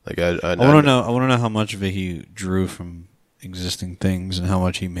 Like, I want to know. I want to know how much of it he drew from existing things and how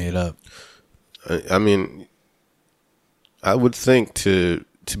much he made up. I mean, I would think to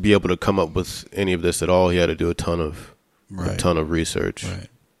be able to come up with any of this at all, he had to do a ton of research. Right.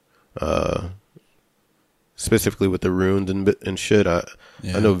 Specifically with the runes and shit. I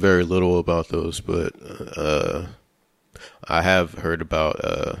know very little about those, but I have heard about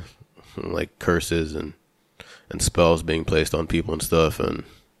like curses and spells being placed on people and stuff, and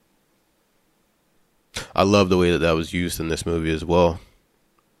I love the way that was used in this movie as well.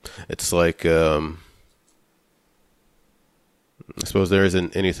 It's like I suppose there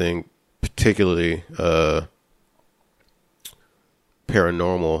isn't anything particularly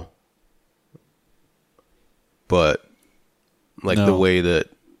paranormal, but like the way that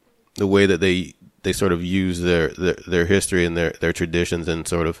they sort of use their history and their traditions and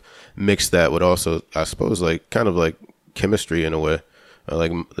sort of mix that with also, I suppose, like kind of like chemistry in a way,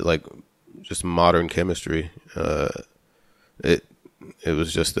 like just modern chemistry. It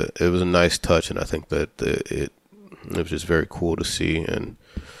was just it was a nice touch, and I think that it was just very cool to see, and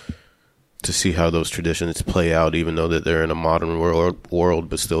to see how those traditions play out, even though that they're in a modern world,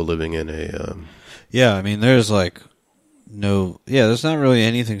 but still living in a. Yeah, I mean, there's there's not really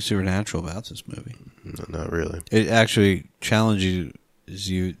anything supernatural about this movie. No, not really. It actually challenges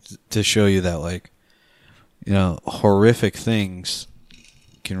you to show you that, like, you know, horrific things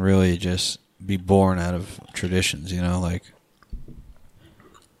can really just be born out of traditions. You know, like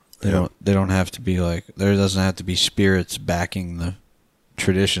they don't have to be like, there doesn't have to be spirits backing the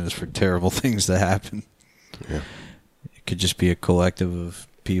traditions for terrible things to happen. Yeah. It could just be a collective of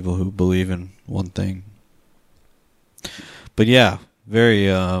people who believe in one thing. But yeah, very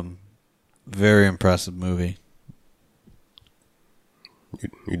very impressive movie.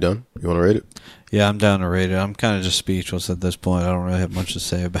 You done? You want to rate it? Yeah, I'm down to rate it. I'm kind of just speechless at this point. I don't really have much to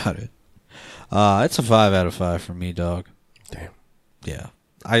say about it. It's a 5 out of 5 for me, dog. Damn. Yeah.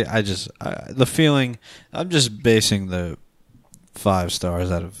 The feeling, I'm just basing the 5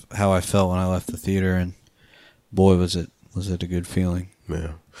 stars out of how I felt when I left the theater, and boy, was it a good feeling.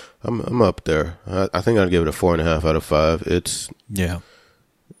 Yeah. I'm up there. I think I'd give it a 4.5 out of 5.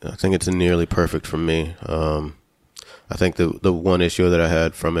 I think it's nearly perfect for me. I think the one issue that I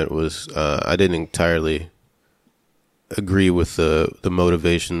had from it was I didn't entirely agree with the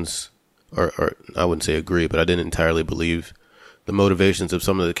motivations, or I wouldn't say agree, but I didn't entirely believe the motivations of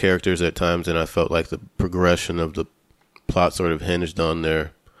some of the characters at times, and I felt like the progression of the plot sort of hinged on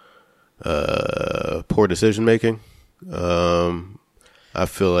their poor decision making. I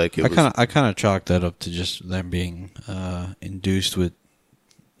feel like I kind of chalked that up to just them being induced with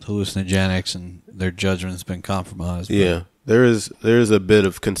hallucinogenics and their judgment's been compromised. Yeah, there is a bit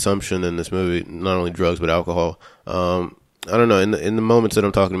of consumption in this movie, not only drugs but alcohol. I don't know. In the moments that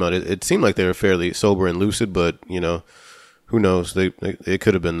I'm talking about, it seemed like they were fairly sober and lucid, but you know, who knows? It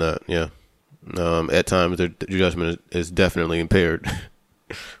could have been that. Yeah. At times their judgment is definitely impaired,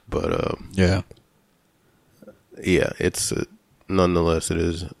 but yeah, it's nonetheless it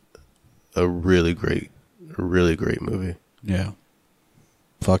is a really great movie. Yeah.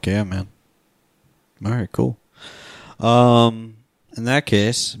 Fuck yeah, man. All right, cool. In that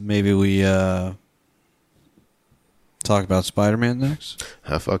case, maybe we talk about Spider-Man next.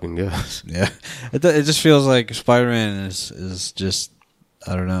 I fucking guess. Yeah, it just feels like Spider-Man is just,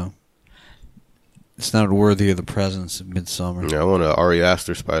 I don't know. It's not worthy of the presence of Midsummer. Yeah, I want an Ari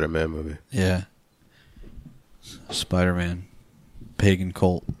Aster Spider-Man movie. Yeah. Spider-Man, pagan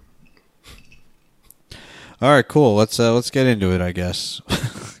cult. All right, cool. Let's get into it, I guess.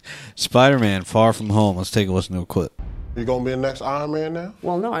 Spider-Man: Far From Home. Let's take a listen to a clip. You gonna be the next Iron Man now?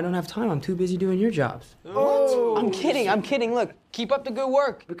 Well, no, I don't have time. I'm too busy doing your jobs. What? I'm kidding. Look, keep up the good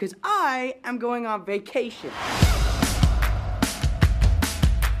work. Because I am going on vacation.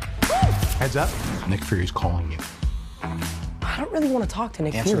 Heads up, Nick Fury's calling you. I don't really want to talk to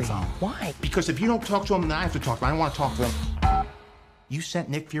Nick Answer Fury. the phone. Why? Because if you don't talk to him, then I have to talk to him. I don't want to talk to him. You sent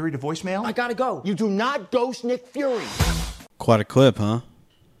Nick Fury to voicemail? I gotta go. You do not ghost Nick Fury. Quite a clip, huh?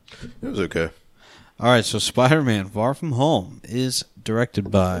 It was okay. All right, so Spider-Man: Far From Home is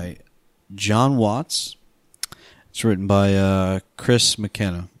directed by John Watts. It's written by Chris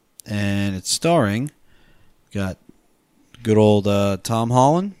McKenna, and it's starring, got good old Tom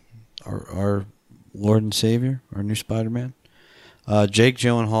Holland, our Lord and Savior, our new Spider-Man. Jake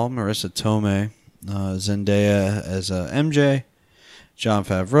Gyllenhaal, Marissa Tomei, Zendaya as MJ, Jon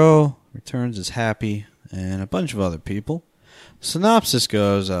Favreau returns as Happy, and a bunch of other people. Synopsis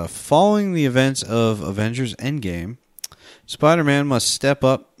goes, following the events of Avengers Endgame, Spider-Man must step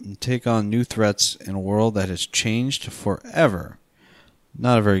up and take on new threats in a world that has changed forever.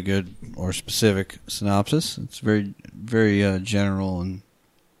 Not a very good or specific synopsis. It's very, very general and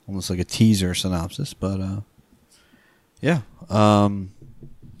almost like a teaser synopsis. But, yeah. I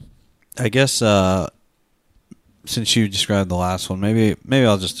guess since you described the last one, maybe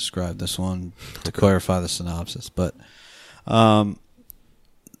I'll just describe this one to clarify the synopsis. But the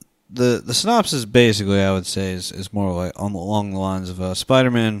synopsis basically, I would say, is more like along the lines of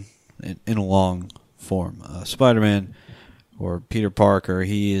Spider-Man in a long form. Spider-Man, or Peter Parker,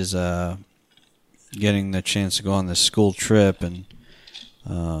 he is getting the chance to go on this school trip, and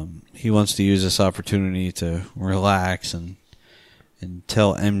he wants to use this opportunity to relax and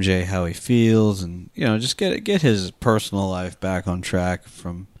tell MJ how he feels, and just get his personal life back on track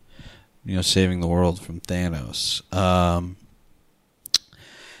from saving the world from Thanos.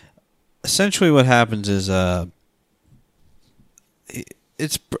 Essentially, what happens is I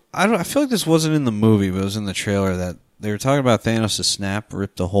feel like this wasn't in the movie, but it was in the trailer that they were talking about Thanos' snap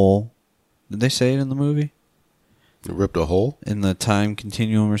ripped a hole. Did they say it in the movie? It ripped a hole? In the time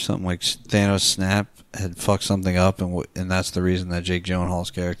continuum or something, like Thanos' snap had fucked something up, and that's the reason that Jake Gyllenhaal's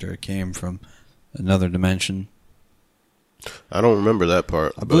character came from another dimension. I don't remember that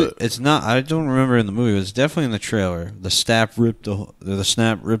part. But it's not. I don't remember in the movie. It was definitely in the trailer. The snap ripped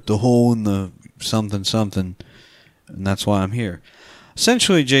a hole in the something, and that's why I'm here.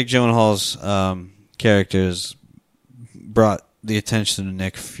 Essentially, Jake Gyllenhaal's characters brought the attention to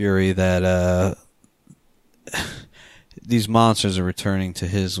Nick Fury that these monsters are returning to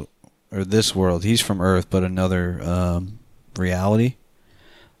this world. He's from Earth, but another reality.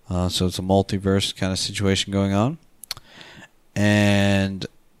 So it's a multiverse kind of situation going on. And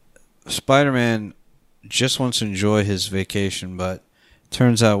Spider-Man just wants to enjoy his vacation, but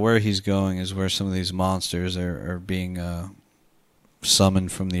turns out where he's going is where some of these monsters are being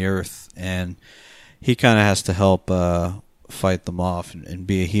summoned from the Earth, and he kind of has to help fight them off and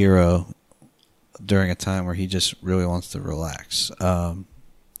be a hero during a time where he just really wants to relax.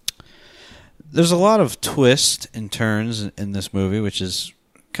 There's a lot of twists and turns in this movie, which is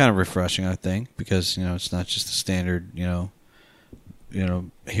kind of refreshing, I think, because it's not just a standard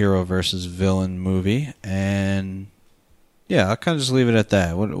hero versus villain movie. And yeah, I'll kind of just leave it at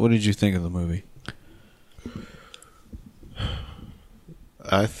that. What did you think of the movie?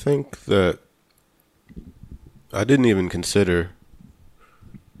 I think that I didn't even consider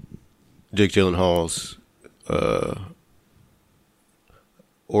Jake Gyllenhaal's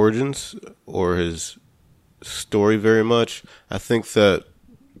origins or his story very much. I think that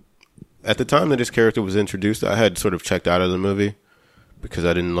at the time that his character was introduced, I had sort of checked out of the movie because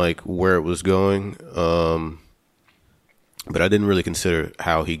I didn't like where it was going. But I didn't really consider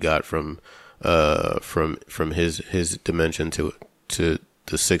how he got from his dimension to the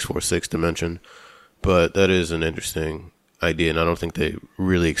 646 dimension. But that is an interesting idea, and I don't think they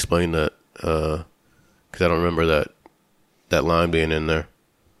really explained that because I don't remember that line being in there.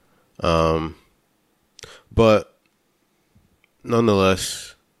 But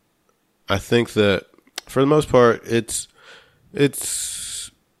nonetheless, I think that for the most part, it's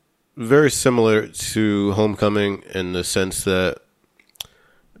very similar to Homecoming in the sense that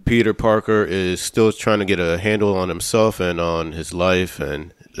Peter Parker is still trying to get a handle on himself and on his life,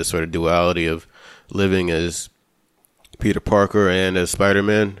 and the sort of duality of living as Peter Parker and as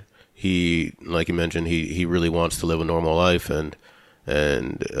Spider-Man. He, like you mentioned, he really wants to live a normal life and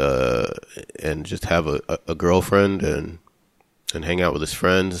just have a girlfriend and hang out with his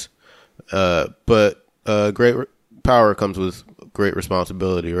friends. But great power comes with great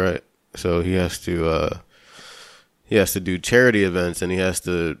responsibility, right? So he has to do charity events, and he has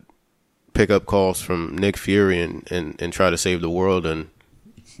to pick up calls from Nick Fury and try to save the world. And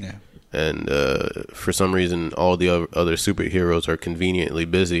Yeah. And for some reason, all the other superheroes are conveniently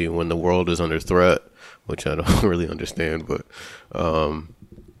busy when the world is under threat, which I don't really understand. But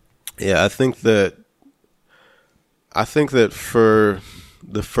yeah, I think that for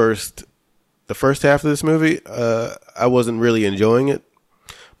the first half of this movie, I wasn't really enjoying it.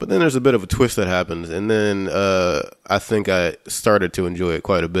 But then there's a bit of a twist that happens, and then I think I started to enjoy it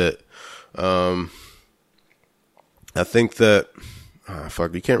quite a bit. I think that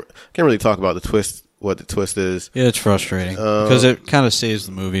you can't really talk about the twist. What the twist is? Yeah, it's frustrating because it kind of saves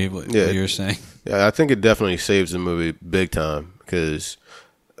the movie. What you were saying? Yeah, I think it definitely saves the movie big time because,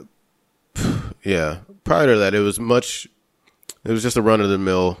 yeah, prior to that, it was just a run of the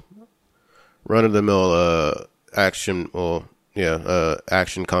mill action. Well,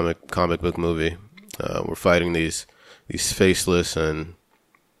 action comic book movie. We're fighting these faceless and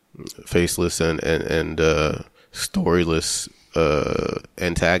storyless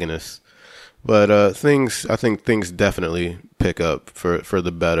antagonists. But I think things definitely pick up for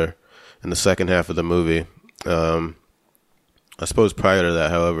the better in the second half of the movie. I suppose prior to that,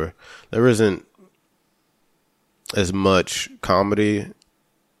 however, there isn't as much comedy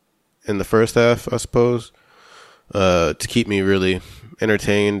in the first half, I suppose, to keep me really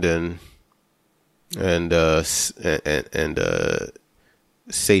entertained and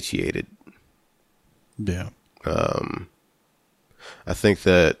satiated. Yeah. I think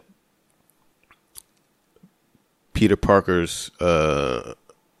that Peter Parker's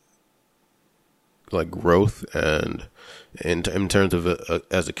like growth and in terms of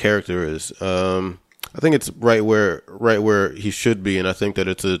as a character is I think it's right where he should be, and I think that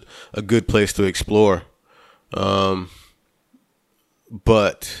it's a good place to explore. But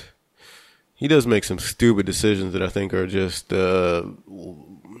he does make some stupid decisions that I think are just a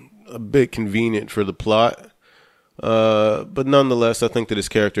bit convenient for the plot. But nonetheless, I think that his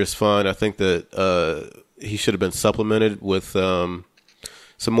character is fine. I think that he should have been supplemented with some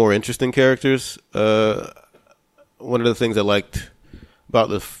more interesting characters. One of the things I liked about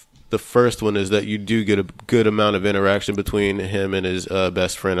the first one is that you do get a good amount of interaction between him and his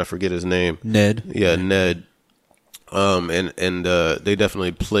best friend. I forget his name. Ned. Yeah, Ned. And they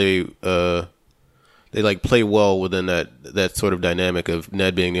definitely play well within that sort of dynamic of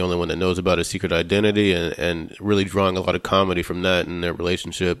Ned being the only one that knows about his secret identity and really drawing a lot of comedy from that in their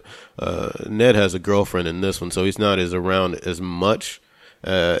relationship. Ned has a girlfriend in this one, so he's not as around as much.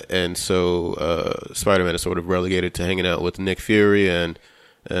 And so Spider-Man is sort of relegated to hanging out with Nick Fury and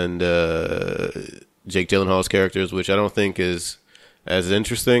Jake Gyllenhaal's characters, which I don't think is as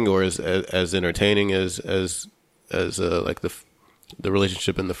interesting or as entertaining as like the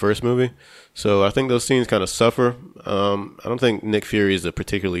relationship in the first movie. So I think those scenes kind of suffer. I don't think Nick Fury is a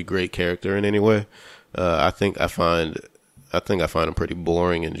particularly great character in any way. I think I find him pretty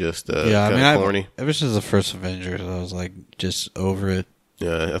boring and just kind of corny. Ever since the first Avengers, I was like just over it.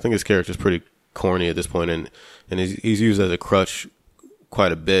 Yeah, I think his character's pretty corny at this point, and he's used as a crutch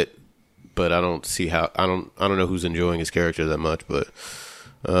quite a bit. But I don't see how I don't know who's enjoying his character that much. But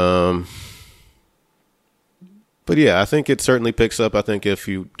yeah, I think it certainly picks up. I think if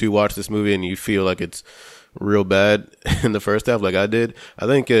you do watch this movie and you feel like it's real bad in the first half, like I did, I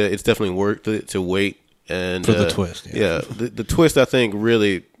think it's definitely worth it to wait and for the twist. Yeah, the twist. I think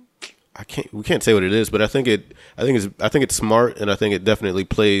really. We can't say what it is, but I think it's smart, and I think it definitely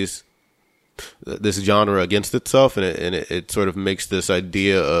plays this genre against itself, and it sort of makes this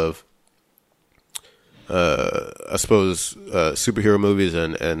idea of, I suppose, superhero movies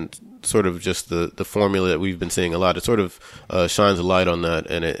and sort of just the formula that we've been seeing a lot. It sort of shines a light on that,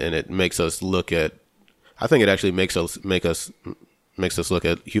 and it makes us look at. I think it actually makes us look at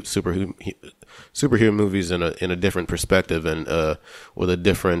superhero movies in a different perspective and with a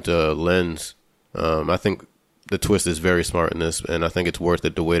different lens. I think the twist is very smart in this, and I think it's worth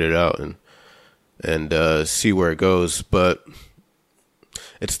it to wait it out and see where it goes. But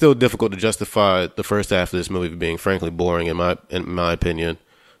it's still difficult to justify the first half of this movie being frankly boring in my opinion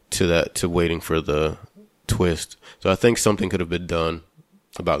to waiting for the twist. So I think something could have been done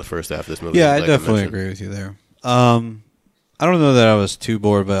about the first half of this movie. Yeah, I definitely agree with you there. I don't know that I was too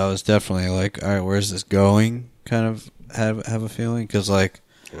bored, but I was definitely like, all right, where's this going? Kind of have a feeling, because like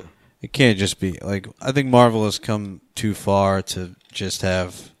it can't just be like, I think Marvel has come too far to just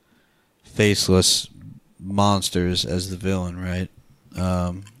have faceless monsters as the villain, right?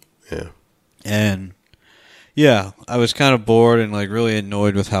 Yeah. And yeah, I was kind of bored and like really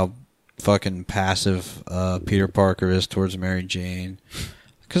annoyed with how fucking passive Peter Parker is towards Mary Jane.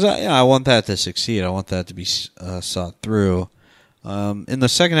 Because I want that to succeed. I want that to be sought through. In the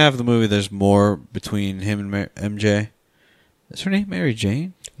second half of the movie, there's more between him and MJ. Is her name Mary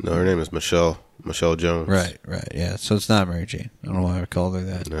Jane? No, her name is Michelle Jones. Right, yeah. So it's not Mary Jane. I don't know why I called her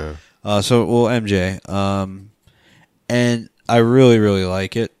that. No. MJ. And I really, really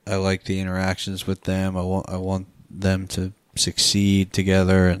like it. I like the interactions with them. I want them to succeed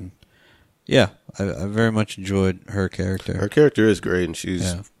together, and yeah, I very much enjoyed her character. Her character is great, and she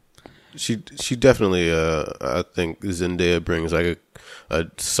definitely I think Zendaya brings like a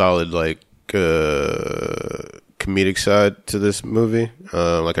solid like comedic side to this movie.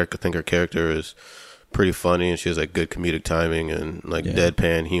 Like I think her character is pretty funny, and she has like good comedic timing and like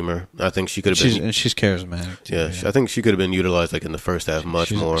deadpan humor. I think she could have been, and she's charismatic too. Yeah, I think she could have been utilized like in the first half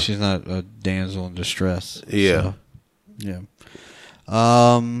much more. She's not a damsel in distress. Yeah, so,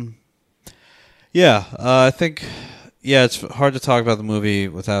 yeah. I think yeah, it's hard to talk about the movie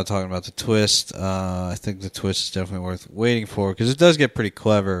without talking about the twist. I think the twist is definitely worth waiting for because it does get pretty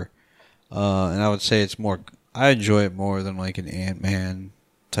clever. And I would say it's more. I enjoy it more than like an Ant-Man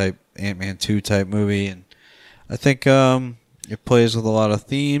 2 type movie, and I think it plays with a lot of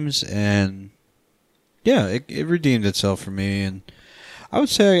themes, and yeah, it redeemed itself for me, and I would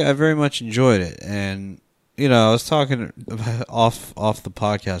say I very much enjoyed it. And you know, I was talking off the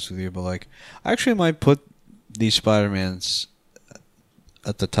podcast with you, but like, I actually might put these Spider-Mans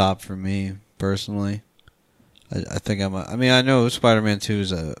at the top for me personally. I think I mean, I know Spider-Man 2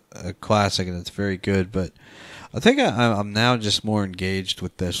 is a classic and it's very good, but I think I'm now just more engaged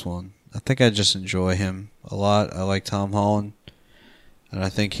with this one. I think I just enjoy him a lot. I like Tom Holland, and I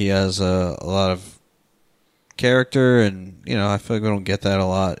think he has a lot of character, and you know, I feel like we don't get that a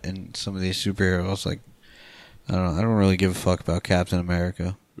lot in some of these superheroes. Like, I don't really give a fuck about Captain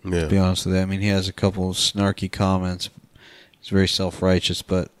America. Yeah. To be honest with you, I mean, he has a couple of snarky comments. He's very self-righteous,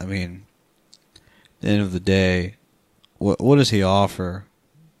 but I mean, at the end of the day, what does he offer?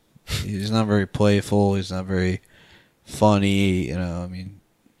 He's not very playful. He's not very funny. You know,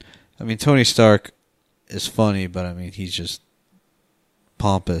 I mean, Tony Stark is funny, but I mean, he's just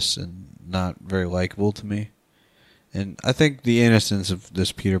pompous and not very likable to me. And I think the innocence of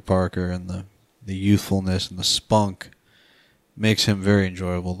this Peter Parker and the youthfulness and the spunk makes him very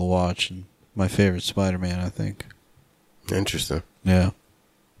enjoyable to watch, and my favorite Spider-Man, I think. Interesting. Yeah.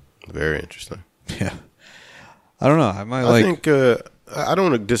 Very interesting. Yeah. I don't know. I think I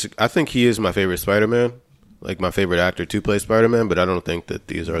don't disagree. I think he is my favorite Spider-Man, like my favorite actor to play Spider-Man. But I don't think that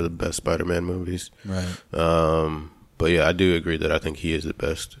these are the best Spider-Man movies. Right. But yeah, I do agree that I think he is the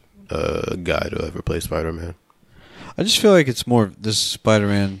best guy to ever play Spider-Man. I just feel like it's more this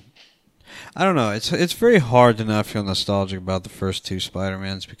Spider-Man. I don't know. It's very hard to not feel nostalgic about the first two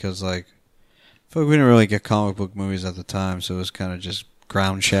Spider-Mans because like I feel like we didn't really get comic book movies at the time, so it was kind of just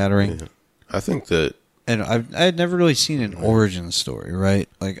ground shattering. Yeah. I think that. And I had never really seen an origin story, right?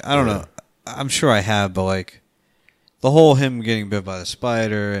 Like, I don't know. I'm sure I have, but like, the whole him getting bit by the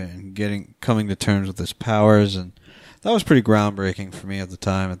spider and coming to terms with his powers, and that was pretty groundbreaking for me at the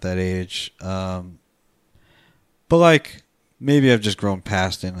time, at that age. But like, maybe I've just grown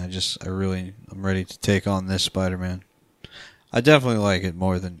past it, and I'm ready to take on this Spider-Man. I definitely like it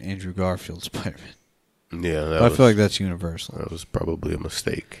more than Andrew Garfield's Spider-Man. Yeah, I feel like that's universal. That was probably a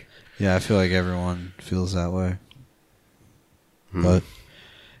mistake. Yeah, I feel like everyone feels that way. But,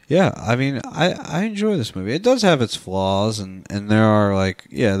 yeah, I mean, I enjoy this movie. It does have its flaws, and there are, like,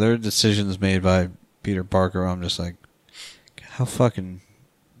 yeah, there are decisions made by Peter Parker where I'm just like, how fucking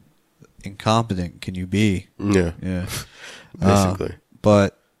incompetent can you be? Yeah. Yeah. Basically.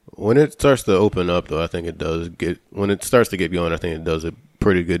 But when it starts to open up, though, I think it does when it starts to get going, I think it does a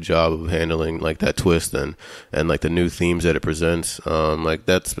pretty good job of handling like that twist and like the new themes that it presents. Like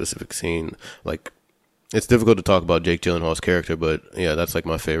that specific scene, like it's difficult to talk about Jake Gyllenhaal's character, but yeah, that's like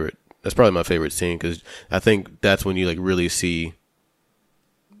my favorite. That's probably my favorite scene because I think that's when you like really see.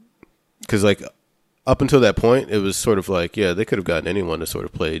 Because like up until that point, it was sort of like they could have gotten anyone to sort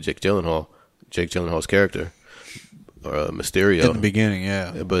of play Jake Gyllenhaal's character. Or Mysterio in the beginning,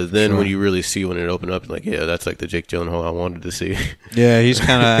 yeah. But then when you really see when it opened up, like, yeah, that's like the Jake Gyllenhaal I wanted to see. Yeah, he's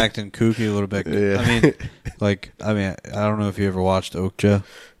kind of acting kooky a little bit. Yeah. I mean, I don't know if you ever watched Okja.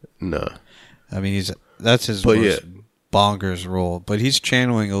 No. I mean, that's his most bonkers role, but he's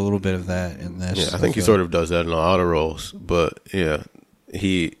channeling a little bit of that in this. Yeah, I think he sort of does that in a lot of roles, but yeah,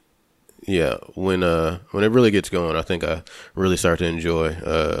 when it really gets going, I think I really start to enjoy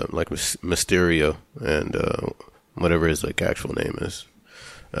like Mysterio and whatever his like actual name is.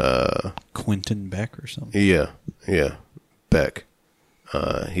 Quentin Beck or something. Yeah. Beck.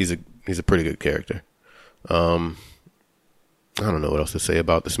 He's a pretty good character. I don't know what else to say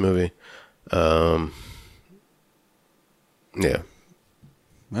about this movie. Yeah.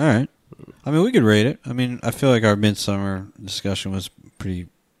 All right. I mean, we could rate it. I mean, I feel like our Midsummer discussion was pretty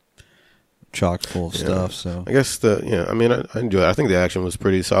chock full of stuff. So I guess I enjoy it. I think the action was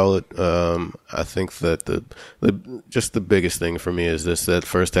pretty solid. I think that the biggest thing for me is that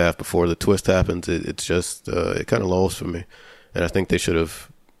first half before the twist happens. It's just it kind of lulls for me, and I think they should have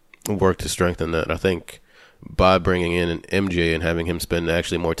worked to strengthen that. I think by bringing in an MJ and having him spend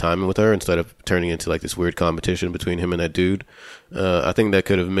actually more time with her instead of turning into like this weird competition between him and that dude, I think that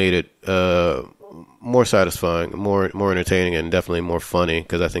could have made it more satisfying, more entertaining, and definitely more funny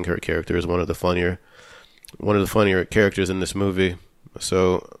because I think her character is one of the funnier characters in this movie.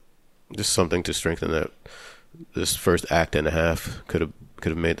 So just something to strengthen that. This first act and a half could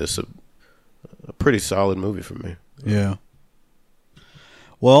have made this a pretty solid movie for me. Yeah.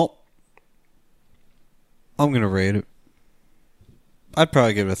 Well, I'm gonna rate it. I'd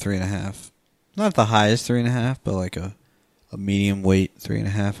probably give it a 3.5. Not the highest 3.5, but like a medium weight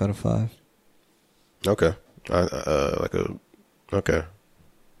 3.5 out of 5. Okay. Okay.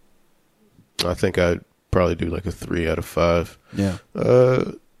 I think I'd probably do like a 3 out of 5. Yeah.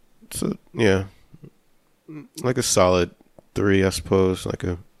 So yeah, like a solid 3, I suppose. Like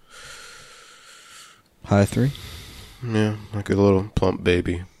a High 3. like a little plump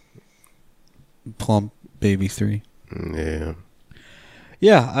baby. Plump baby 3. Yeah.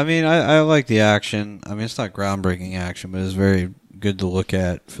 Yeah, I mean, I like the action. I mean, it's not groundbreaking action, but it's very good to look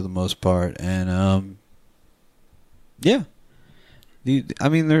at for the most part. And yeah, I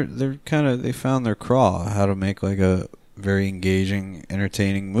mean, they're kind of, they found their craw, how to make like a very engaging,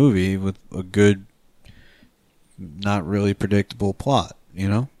 entertaining movie with a good, not really predictable plot. You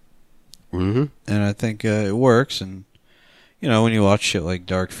know. Mm-hmm. And I think it works. And you know, when you watch shit like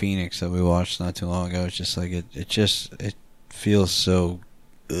Dark Phoenix that we watched not too long ago, it's just like it feels so.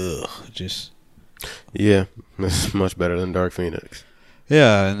 Ugh, just Yeah, it's much better than Dark Phoenix.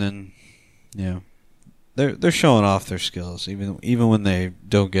 yeah, and then they're showing off their skills even when they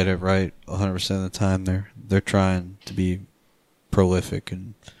don't get it right 100% of the time. They're trying to be prolific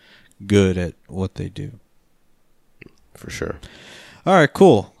and good at what they do. For sure. All right,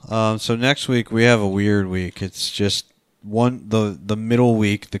 cool. So next week we have a weird week. It's just the middle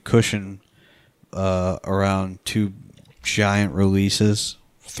week, the cushion around 2 giant releases.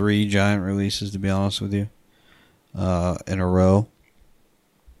 3 giant releases, to be honest with you, in a row.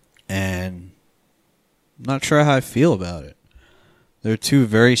 And I'm not sure how I feel about it. There are 2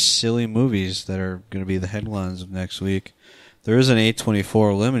 very silly movies that are going to be the headlines of next week. There is an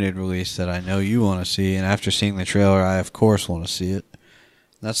A24 limited release that I know you want to see, and after seeing the trailer, I of course want to see it.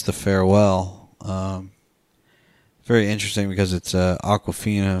 That's The Farewell. Very interesting because it's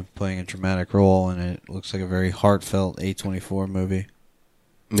Awkwafina playing a dramatic role, and it looks like a very heartfelt A24 movie.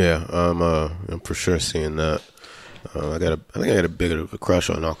 Yeah, I'm for sure seeing that. I think I got a bit of a crush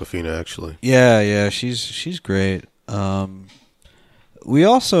on Awkwafina, actually. Yeah, she's great. We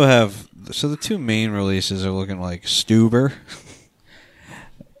also have, so the 2 main releases are looking like Stuber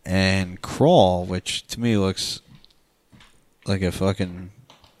and Crawl, which to me looks like a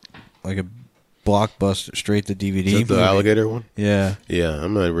blockbuster straight to DVD. Is that the movie. alligator one? Yeah. Yeah,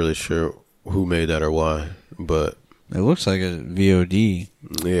 I'm not really sure who made that or why, but It looks like a VOD.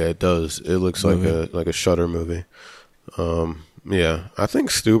 yeah, it does. It looks movie. like a Shudder movie. Yeah, I think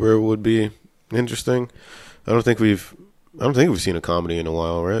Stuber would be interesting. I don't think we've seen a comedy in a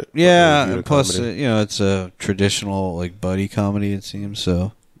while, right? Yeah, Reviewed a and plus, comedy. it's a traditional like buddy comedy. It seems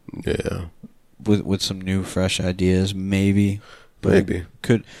so. Yeah, With some new, fresh ideas, maybe. But maybe. it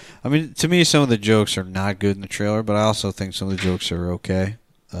could. I mean, to me, some of the jokes are not good in the trailer, but I also think some of the jokes are okay.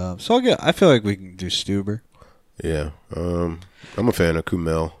 So I feel like we can do Stuber. Yeah, I'm a fan of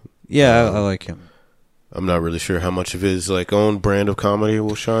Kumail. Yeah, I like him. I'm not really sure how much of his like own brand of comedy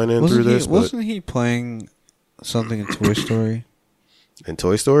will shine in through this. Wasn't he playing something in Toy Story? In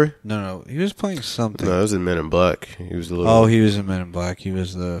Toy Story? No, he was playing something. No, it was in Men in Black. He was the little. Oh, he was in Men in Black. He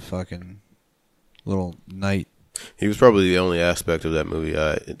was the fucking little knight. He was probably the only aspect of that movie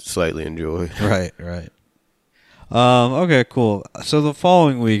I slightly enjoyed. Right. Okay, cool. So the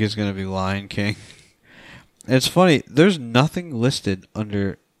following week is going to be Lion King. It's funny. There's nothing listed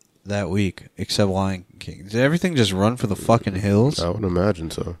under that week except Lion King. Did everything just run for the fucking hills? I would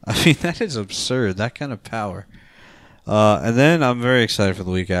imagine so. I mean, that is absurd. That kind of power. And then I'm very excited for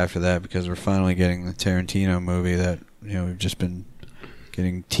the week after that because we're finally getting the Tarantino movie that we've just been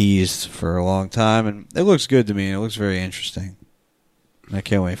getting teased for a long time, and it looks good to me. And it looks very interesting. I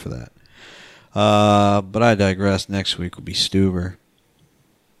can't wait for that. But I digress. Next week will be Stuber,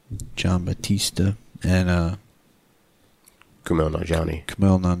 John Batista, and Kumail Nanjiani.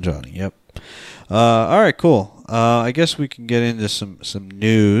 Kumail Nanjiani. Yep. All right, cool. I guess we can get into some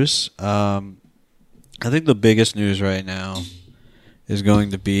news. I think the biggest news right now is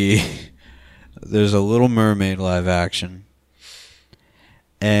going to be there's a Little Mermaid live action,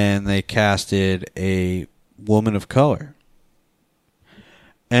 and they casted a woman of color.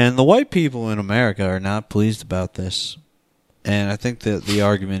 And the white people in America are not pleased about this. And I think that the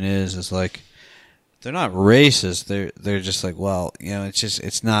argument is like they're not racist. They're just like, well,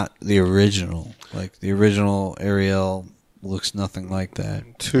 it's not the original. Like the original Ariel looks nothing like that.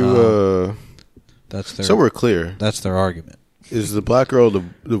 That's their. So we're clear. That's their argument. Is the black girl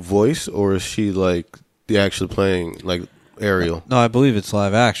the voice, or is she like the actually playing like Ariel? No, I believe it's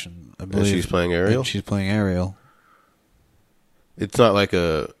live action. I believe she's playing Ariel? She's playing Ariel. It's not like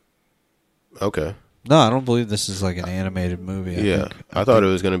a. Okay. No, I don't believe this is like an animated movie. I thought it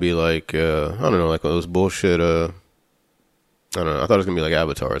was going to be like I don't know, like those bullshit I don't know. I thought it was gonna be like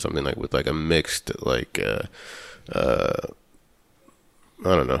Avatar or something, like with like a mixed like I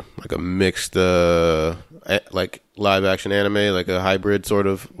don't know, like a mixed like live action anime, like a hybrid sort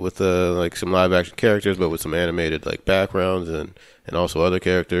of with like some live action characters, but with some animated like backgrounds and also other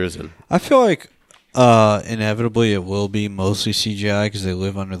characters. And I feel like inevitably it will be mostly CGI because they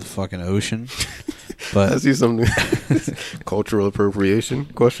live under the fucking ocean. I But see something cultural appropriation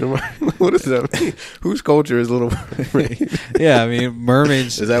question mark. What does that mean? Whose culture is Little Mermaid? yeah, I mean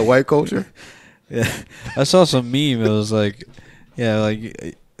mermaids. Is that white culture? Yeah, I saw some meme. It was like, yeah,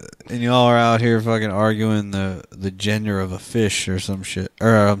 like, and y'all are out here fucking arguing the gender of a fish or some shit,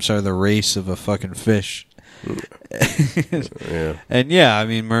 or I'm sorry, the race of a fucking fish. Yeah. And yeah, I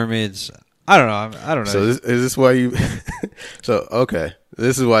mean mermaids. I don't know. I don't know. So is this why you? So okay,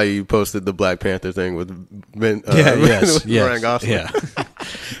 this is why you posted the Black Panther thing with Ben. yes, with Ryan Gosling. yeah,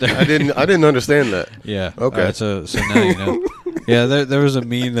 I didn't understand that. yeah. Okay. All right, so now you know. Yeah, there was a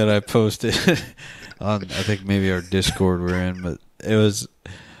meme that I posted on I think maybe our Discord we're in, but it was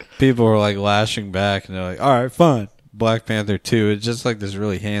people were like lashing back and they're like, "All right, fine." Black Panther 2. It's just like this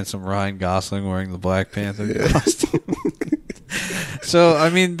really handsome Ryan Gosling wearing the Black Panther costume. So, I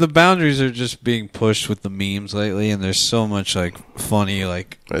mean, the boundaries are just being pushed with the memes lately, and there's so much, like, funny,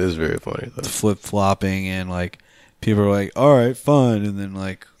 like, It is very funny though. flip-flopping, and, like, people are like, all right, fine, and then,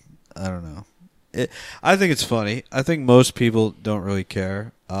 like, I don't know. I think it's funny. I think most people don't really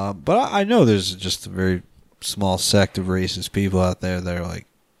care. But I know there's just a very small sect of racist people out there that are, like,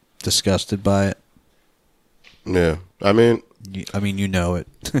 disgusted by it. Yeah, I mean, you know it.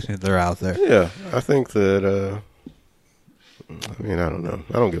 They're out there. yeah, I think that. I mean, I don't know.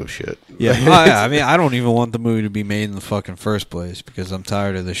 I don't give a shit. Yeah, I mean, I don't even want the movie to be made in the fucking first place because I'm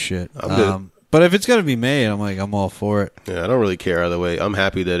tired of this shit. But if it's gonna be made, I'm all for it. Yeah, I don't really care either way. I'm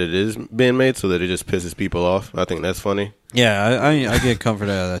happy that it is being made so that it just pisses people off. I think that's funny. Yeah, I get comfort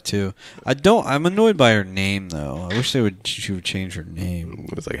out of that too. I'm annoyed by her name though. I wish she would change her name.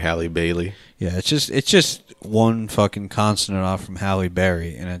 It's like Halle Bailey. Yeah, it's just one fucking consonant off from Halle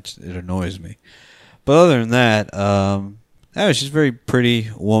Berry, and it annoys me. But other than that, she's a very pretty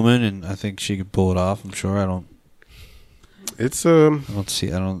woman, and I think she could pull it off. I'm sure. I don't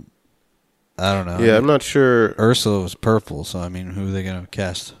know. Yeah, I'm not sure. Ursula was purple, so I mean, who are they gonna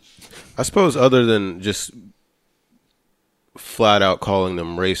cast? I suppose other than just flat out calling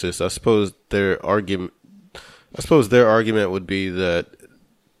them racist, I suppose their argument would be that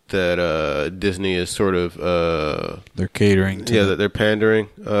Disney is sort of They're catering to that they're pandering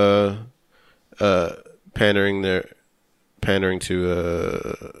to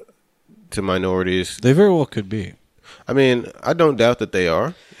minorities. They very well could be. I mean, I don't doubt that they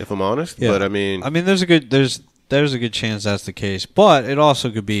are, if I'm honest. Yeah. But I mean, there's a good chance that's the case. But it also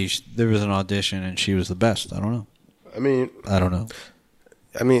could be there was an audition and she was the best. I don't know. I don't know.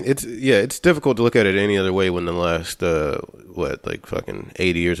 It's difficult to look at it any other way when the last fucking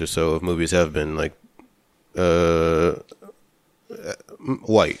 80 years or so of movies have been like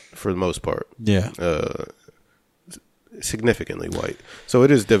white for the most part. Yeah. Significantly white. So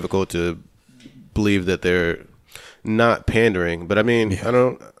it is difficult to believe that they're not pandering, but I mean, yeah. I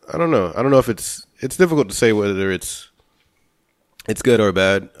don't know. I don't know if it's difficult to say whether it's good or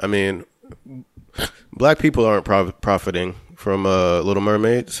bad. I mean, black people aren't profiting from Little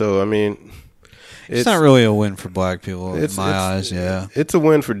Mermaid, so I mean, it's not really a win for black people in my eyes. Yeah, it's a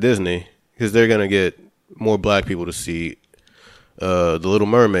win for Disney because they're gonna get more black people to see the Little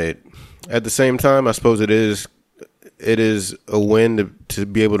Mermaid. At the same time, I suppose it is a win to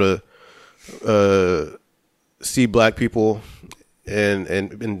be able to see black people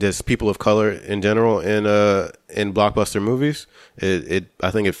and just people of color in general in blockbuster movies. I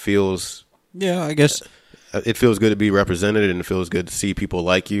think it feels. Yeah, I guess it feels good to be represented, and it feels good to see people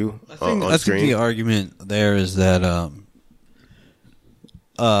like you on screen. I think the argument there is that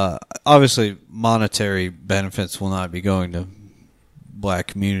obviously monetary benefits will not be going to black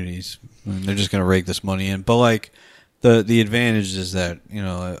communities. I mean, they're just going to rake this money in. But like the advantage is that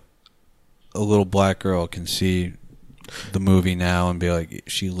a little black girl can see the movie now and be like,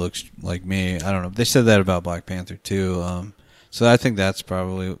 she looks like me. I don't know. They said that about Black Panther too. So I think that's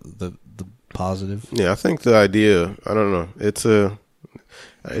probably the positive. Yeah, I think the idea. I don't know. It's a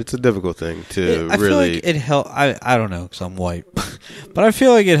difficult thing to I feel like it help. I don't know because I'm white, but I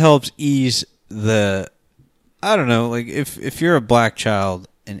feel like it helps ease the. I don't know. Like if you're a black child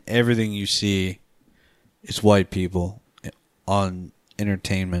and everything you see is white people on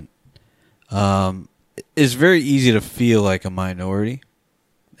entertainment. It's very easy to feel like a minority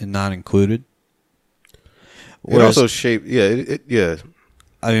and not included. It also shaped, yeah.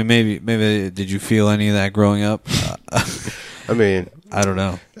 I mean, maybe did you feel any of that growing up? I I mean, I don't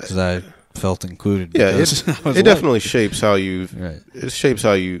know because I felt included. yeah, because I was it definitely shapes how you. Right. It shapes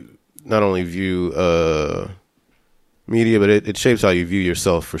how you not only view media, but it shapes how you view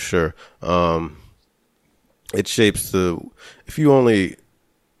yourself for sure. It shapes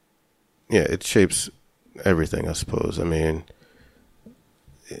it shapes everything, I suppose. I mean,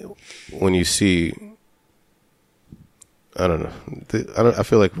 when you see, I don't know. I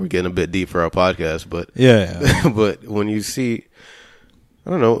feel like we're getting a bit deep for our podcast, but Yeah. but when you see, I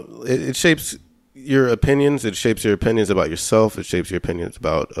don't know, it shapes your opinions. It shapes your opinions about yourself. It shapes your opinions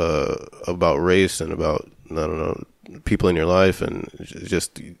about race and about, I don't know, people in your life and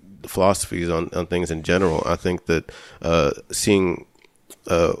just the philosophies on things in general. I think that seeing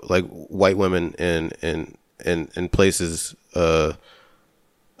like white women in places of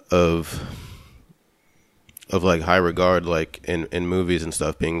like high regard, like in movies and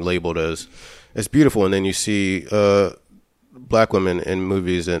stuff, being labeled as beautiful, and then you see black women in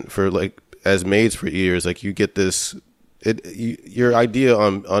movies and for like as maids for years, like you get this your idea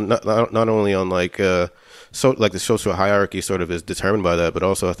on not only on like so like the social hierarchy sort of is determined by that, but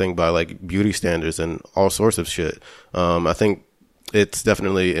also I think by like beauty standards and all sorts of shit. I think it's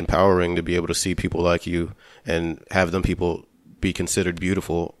definitely empowering to be able to see people like you and have them people be considered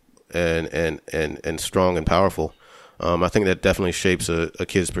beautiful and strong and powerful. I think that definitely shapes a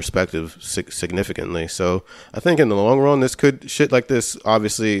kid's perspective significantly. So I think in the long run, shit like this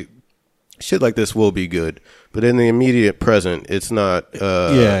will be good. But in the immediate present, it's not.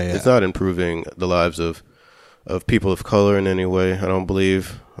 It's not improving the lives of people of color in any way. I don't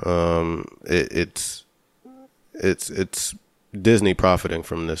believe. It's Disney profiting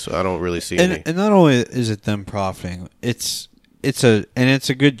from this. So I don't really see any. And not only is it them profiting, it's a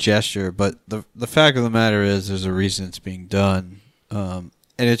good gesture, but the fact of the matter is there's a reason it's being done, and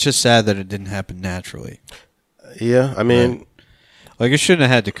it's just sad that it didn't happen naturally. Yeah, I mean, right? Like it shouldn't have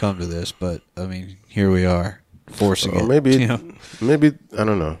had to come to this, but I mean, here we are forcing it. Maybe I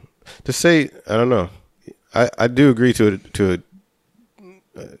don't know. To say I don't know. I do agree to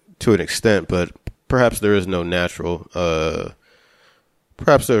an extent, but perhaps there is no natural.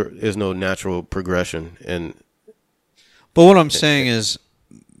 Perhaps there is no natural progression in. But what I'm saying is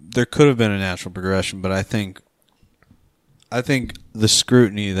there could have been a natural progression, but I think the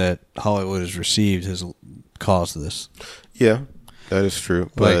scrutiny that Hollywood has received has caused this. Yeah, that is true.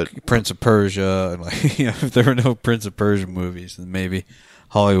 But like Prince of Persia, and like if there were no Prince of Persia movies, then maybe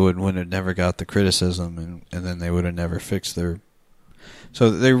Hollywood wouldn't have never got the criticism, and then they would have never fixed their. So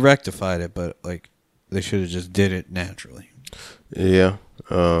they rectified it, but like they should have just did it naturally. Yeah.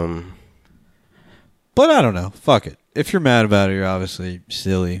 But I don't know. Fuck it. If you're mad about it, you're obviously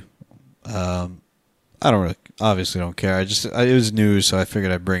silly. I obviously don't care. It was news, so I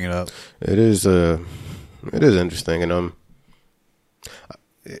figured I'd bring it up. It is interesting, and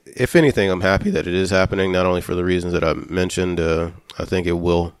if anything, I'm happy that it is happening. Not only for the reasons that I mentioned, I think it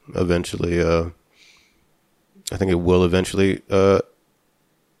will eventually.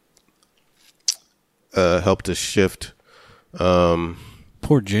 Help to shift.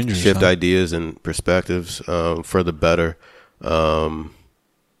 Poor Ginger. Shift ideas and perspectives for the better.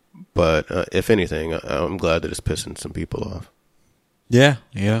 But if anything, I'm glad that it's pissing some people off. Yeah,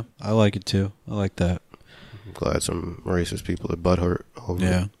 I like it too. I like that. I'm glad some racist people are butthurt over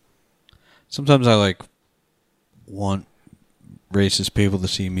it. Sometimes I want racist people to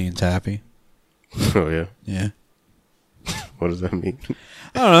see me and Tappy. Oh yeah. Yeah. What does that mean?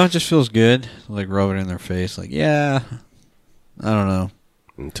 I don't know. It just feels good. Like rub it in their face. Like, yeah. I don't know.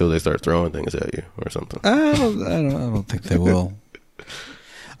 Until they start throwing things at you or something. I don't think they will.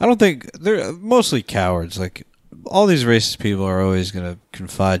 I don't think they're mostly cowards. Like all these racist people are always going to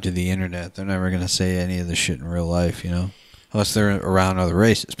confide to the internet. They're never going to say any of this shit in real life, unless they're around other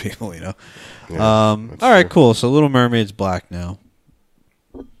racist people, Yeah, all right, true. cool. So Little Mermaid's black now.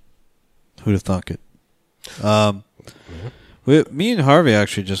 Who'd have thunk it? Me and Harvey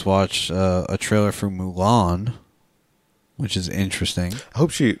actually just watched a trailer for Mulan, which is interesting. I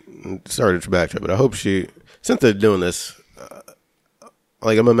hope sorry to backtrack, but I hope since they're doing this,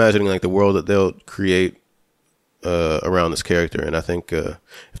 like I'm imagining like the world that they'll create around this character, and I think if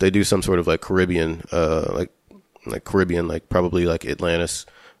they do some sort of like Caribbean, like Caribbean, like probably like Atlantis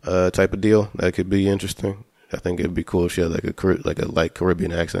type of deal, that could be interesting. I think it'd be cool if she had like a light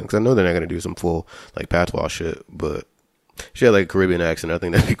Caribbean accent, because I know they're not gonna do some full like patois shit, but if she had like a Caribbean accent, I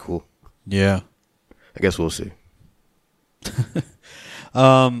think that'd be cool. Yeah. I guess we'll see.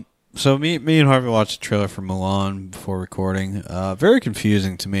 So me and Harvey watched the trailer for Mulan before recording. Very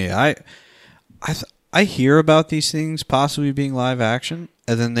confusing to me. I hear about these things possibly being live action,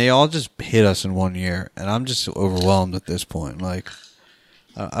 and then they all just hit us in 1 year, and I'm just overwhelmed at this point. Like,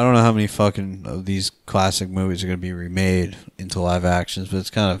 I don't know how many fucking of these classic movies are going to be remade into live actions, but it's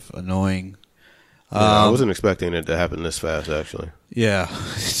kind of annoying. I wasn't expecting it to happen this fast, actually. Yeah,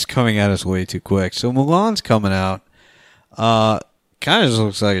 it's coming at us way too quick. So Mulan's coming out. Kind of just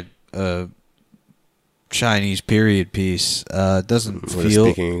looks like a Chinese period piece. It doesn't They're feel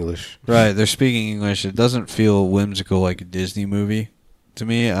speaking English. right. They're speaking English. It doesn't feel whimsical like a Disney movie to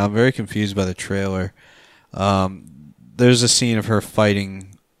me. I'm very confused by the trailer. There's a scene of her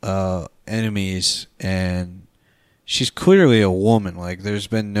fighting enemies, and she's clearly a woman. Like, there's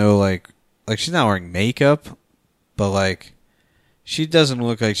been no like she's not wearing makeup, but like she doesn't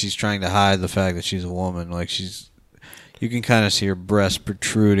look like she's trying to hide the fact that she's a woman. Like, you can kind of see her breast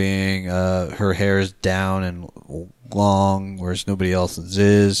protruding. Her hair is down and long, whereas nobody else's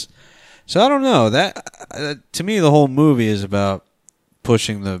is. So I don't know. That to me, the whole movie is about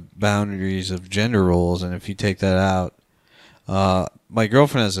pushing the boundaries of gender roles, and if you take that out, my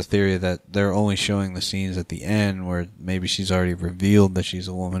girlfriend has a theory that they're only showing the scenes at the end where maybe she's already revealed that she's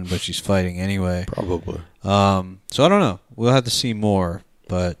a woman, but she's fighting anyway. Probably. So I don't know. We'll have to see more,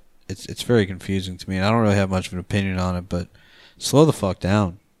 but it's very confusing to me, and I don't really have much of an opinion on it, but slow the fuck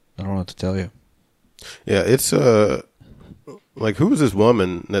down. I don't know what to tell you. Yeah, it's like, who was this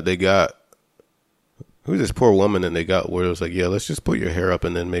woman that they got? Who's this poor woman that they got where it was like, yeah, let's just put your hair up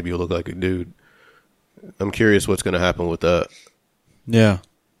and then maybe you'll look like a dude. I'm curious what's going to happen with that. Yeah.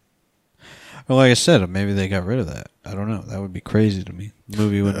 Well, like I said, maybe they got rid of that. I don't know. That would be crazy to me. The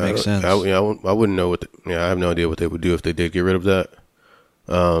movie wouldn't make sense. I wouldn't know what. I have no idea what they would do if they did get rid of that.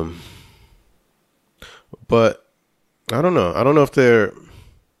 But I don't know. I don't know if they're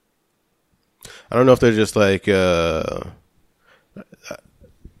just like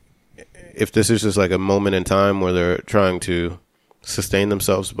if this is just like a moment in time where they're trying to sustain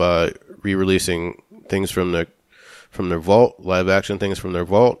themselves by re-releasing things from their vault, live action things from their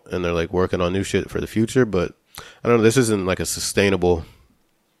vault, and they're like working on new shit for the future. But I don't know. This isn't like a sustainable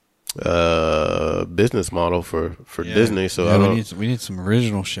business model for Disney. So yeah, I don't. we need some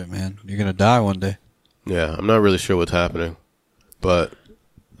original shit, man. You're gonna die one day. Yeah, I'm not really sure what's happening, but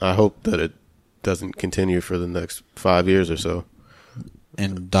I hope that it doesn't continue for the next 5 years or so.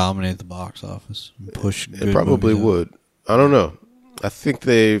 And dominate the box office. And push. It probably would. I don't know. I think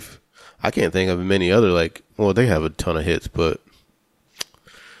I can't think of many other, like, well, they have a ton of hits, but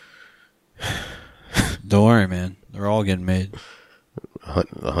Don't worry, man. They're all getting made.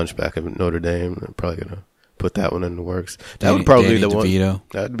 The Hunchback of Notre Dame, they're probably gonna put that one in the works. That would probably be the DeVito. one.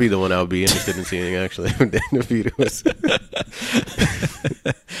 That would be the one I would be interested in seeing, actually. Danny DeVito was.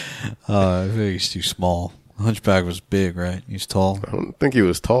 I think he's too small. Hunchback was big, right? He's tall. I don't think he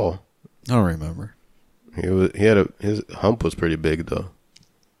was tall. I don't remember. His hump was pretty big though.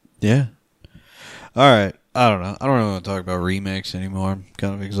 Yeah. All right. I don't know. I don't really want to talk about remakes anymore. I'm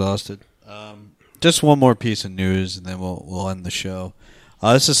kind of exhausted. Just one more piece of news, and then we'll end the show.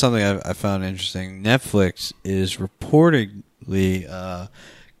 This is something I found interesting. Netflix is reportedly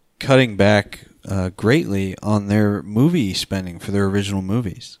cutting back greatly on their movie spending for their original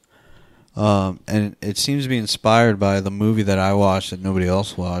movies. And it seems to be inspired by the movie that I watched that nobody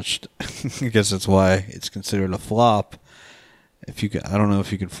else watched. I guess that's why it's considered a flop. I don't know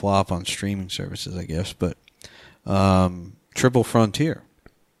if you could flop on streaming services, I guess, but Triple Frontier.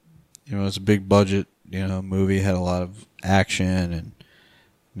 You know, it's a big budget, movie, had a lot of action,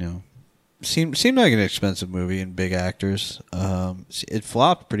 and seemed like an expensive movie and big actors. It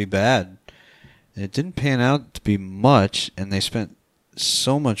flopped pretty bad. It didn't pan out to be much, and they spent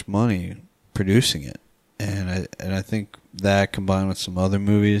so much money producing it, and I think that combined with some other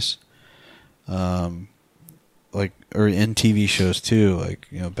movies, or in TV shows too, like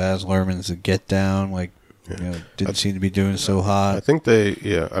Baz Luhrmann's The Get Down, didn't seem to be doing so hot. I think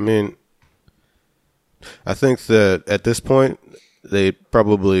I think that at this point they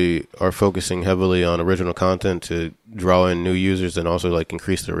probably are focusing heavily on original content to draw in new users and also like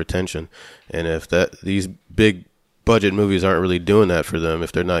increase their retention. And if these big budget movies aren't really doing that for them,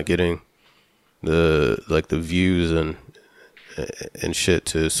 if they're not getting the views and shit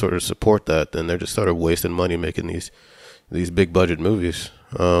to sort of support that, then they're just sort of wasting money making these big budget movies.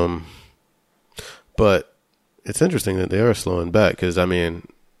 But it's interesting that they are slowing back because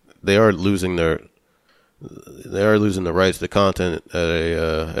they are losing the rights to content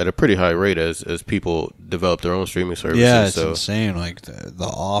at a pretty high rate as people develop their own streaming services. Yeah, it's insane. Like the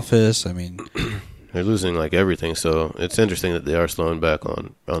Office. They're losing like everything, so it's interesting that they are slowing back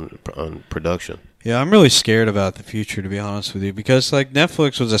on production. Yeah, I'm really scared about the future, to be honest with you, because like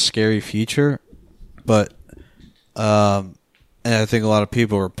Netflix was a scary future, but And I think a lot of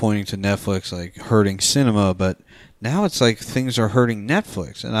people are pointing to Netflix like hurting cinema, but now it's like things are hurting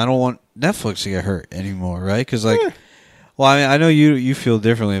Netflix, and I don't want Netflix to get hurt anymore, right? Because like, well, I mean, I know you feel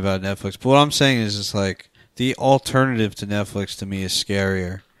differently about Netflix, but what I'm saying is, it's like the alternative to Netflix to me is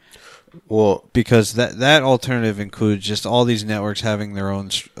scarier. Well, Because that alternative includes just all these networks having their own.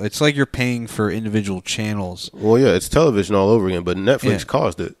 It's like you're paying for individual channels. well, yeah, it's television all over again, but Netflix Yeah.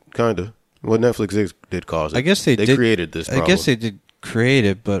 caused it, kind of. What Netflix did cause it. I guess they did, created this problem. I guess they did create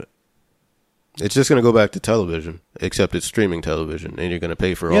it, but It's just going to go back to television, except it's streaming television, and you're going to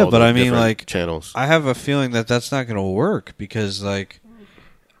pay for yeah, all but the I mean, different like channels. I have a feeling that that's not going to work because, like,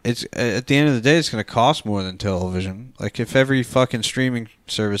 it's at the end of the day, it's going to cost more than television. Like, if every fucking streaming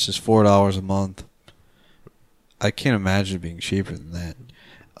service is $4 a month, I can't imagine it being cheaper than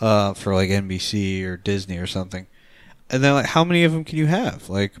that for like NBC or Disney or something. And then, like, how many of them can you have?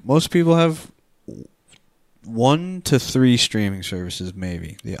 Like, most people have 1 to 3 streaming services,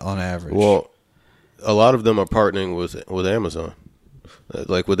 maybe on average. Well, a lot of them are partnering with Amazon.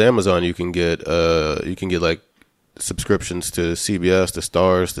 Like with Amazon, you can get like subscriptions to CBS, to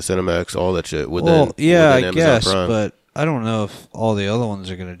Stars, to Cinemax, all that shit. Well, within yeah, I Amazon guess, Prime. but I don't know if all the other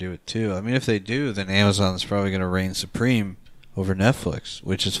ones are going to do it too. I mean, if they do, then Amazon's probably going to reign supreme over Netflix,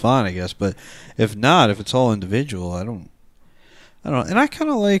 which is fine, I guess. But if not, if it's all individual, I don't. And I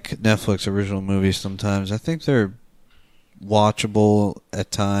kind of like Netflix original movies sometimes. I think they're watchable at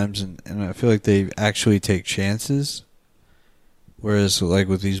times, and I feel like they actually take chances. Whereas, like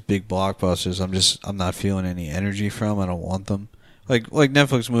with these big blockbusters, I'm not feeling any energy from. I don't want them. Like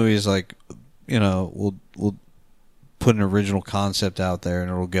Netflix movies, like, you know, will put an original concept out there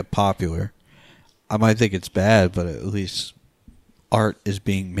and it'll get popular. I might think it's bad, but at least art is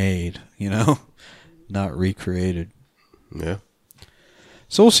being made, you know, not recreated. Yeah.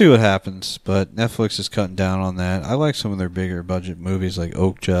 So we'll see what happens, but Netflix is cutting down on that. I like some of their bigger budget movies like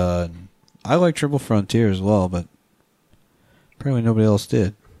Okja, and I like Triple Frontier as well, but apparently nobody else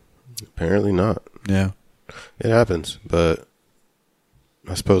did. Apparently not. Yeah. It happens, but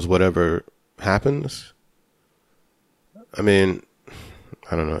I suppose whatever happens, I mean,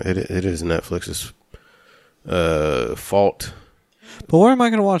 I don't know. It is Netflix's fault. But where am I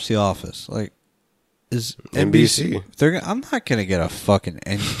going to watch The Office? Like, is NBC. I'm not going to get a fucking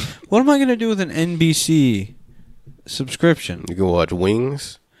what am I going to do with an NBC subscription? You can watch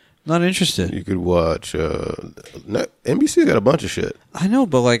Wings. Not interested. You could watch NBC got a bunch of shit. I know,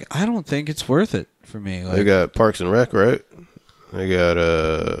 but like, I don't think it's worth it for me. Like, They got Parks and Rec, right? They got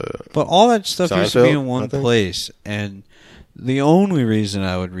but all that stuff used to be Seinfeld, in one I think. place, and the only reason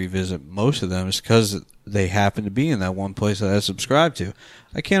I would revisit most of them is because they happen to be in that one place that I subscribe to.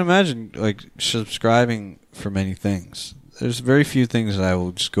 I can't imagine like subscribing for many things. There's very few things that I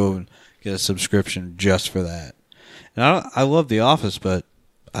will just go and get a subscription just for that. And I love The Office, but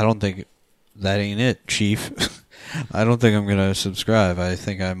I don't think that ain't it, Chief. I don't think I'm gonna subscribe. I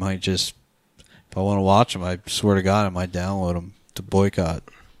think I might just, if I want to watch them, I swear to God, I might download them to boycott.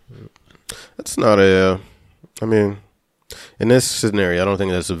 That's not a. I mean, in this scenario, I don't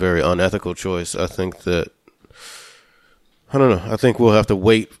think that's a very unethical choice. I think that. I don't know. I think we'll have to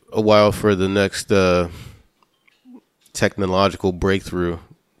wait a while for the next technological breakthrough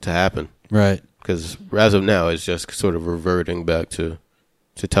to happen. Right. Because as of now, it's just sort of reverting back to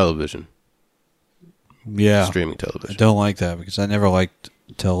television, Yeah. streaming I television. don't like that because I never liked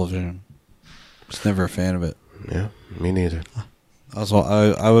television. Was never a fan of it. Yeah, me neither.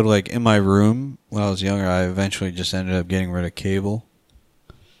 I would like in my room when I was younger. I eventually just ended up getting rid of cable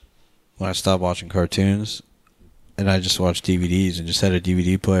when I stopped watching cartoons, and I just watched DVDs and just had a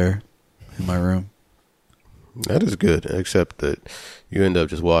DVD player in my room. That is good, except that you end up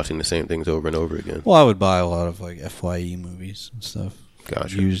just watching the same things over and over again. Well, I would buy a lot of like FYE movies and stuff,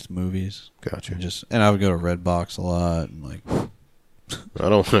 Gotcha. used movies. Gotcha. And I would go to Redbox a lot and like. I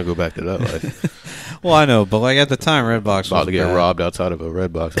don't want to go back to that life. Well, I know, but like at the time, Redbox About was to get bad. robbed outside of a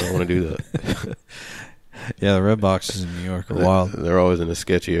Redbox. I don't want to do that. Yeah, the Redboxes in New York are wild. They're always in a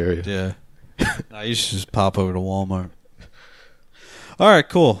sketchy area. Yeah. I used to just pop over to Walmart. All right,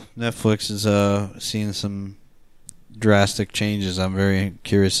 cool. Netflix is seeing some drastic changes. I'm very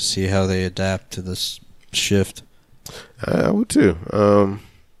curious to see how they adapt to this shift I would too. That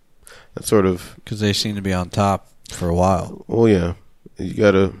sort of. because they seem to be on top for a while. Well, yeah. You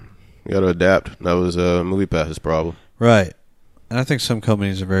gotta adapt. That was MoviePass's problem. Right. And I think some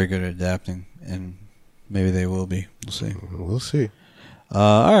companies are very good at adapting, and maybe they will be. We'll see. We'll see.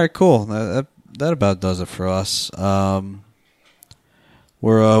 All right, cool. That about does it for us. I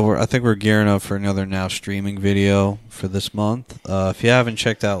think we're gearing up for another Now Streaming video for this month. If you haven't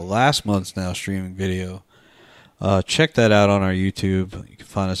checked out last month's Now Streaming video, Check that out on our YouTube. You can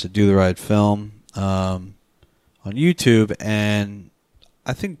find us at Do the Right Film on YouTube, and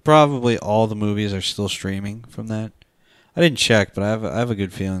I think probably all the movies are still streaming from that. I didn't check, but I have a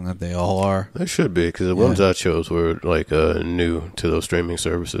good feeling that they all are. They should be, because the ones I chose were like new to those streaming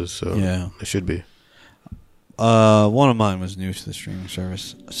services, so they should be. One of mine was new to the streaming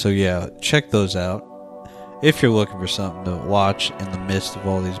service, so yeah, check those out if you're looking for something to watch in the midst of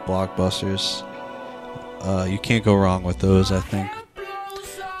all these blockbusters. You can't go wrong with those, I think.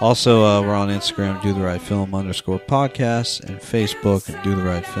 Also, we're on Instagram, Do the Right Film _podcast, and Facebook, Do the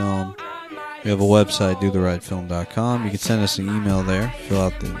Right Film. We have a website, dotherightfilm.com. You can send us an email there, fill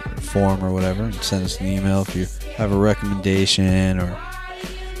out the form or whatever, and send us an email if you have a recommendation, or,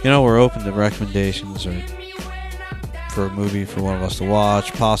 we're open to recommendations or for a movie for one of us to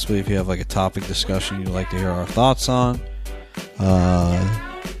watch. Possibly if you have like a topic discussion you'd like to hear our thoughts on.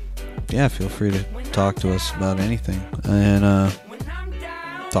 Feel free to talk to us about anything, and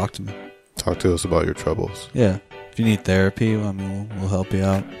talk to me. Talk to us about your troubles. Yeah. If you need therapy, we'll help you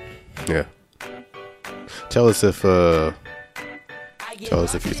out. Yeah. Tell us if you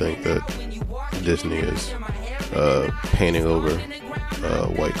think that Disney is painting over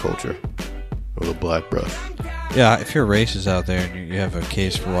white culture with a black brush. Yeah, if you're racist out there and you have a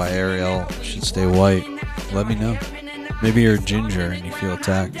case for why Ariel should stay white, let me know. Maybe you're ginger and you feel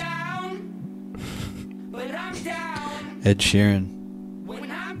attacked. Ed Sheeran.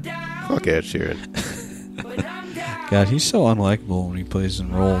 Fuck Ed Sheeran. God, he's so unlikable when he plays in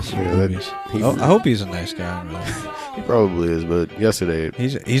roles in movies. I hope he's a nice guy in real life. He probably is, but yesterday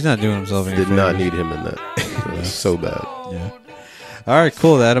he's not doing himself any did favors. not need him in that. It was so bad. Yeah. All right,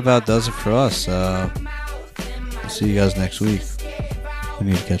 cool. That about does it for us. I'll see you guys next week. We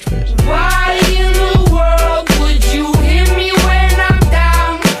need a catchphrase. Why in the world would you hear me?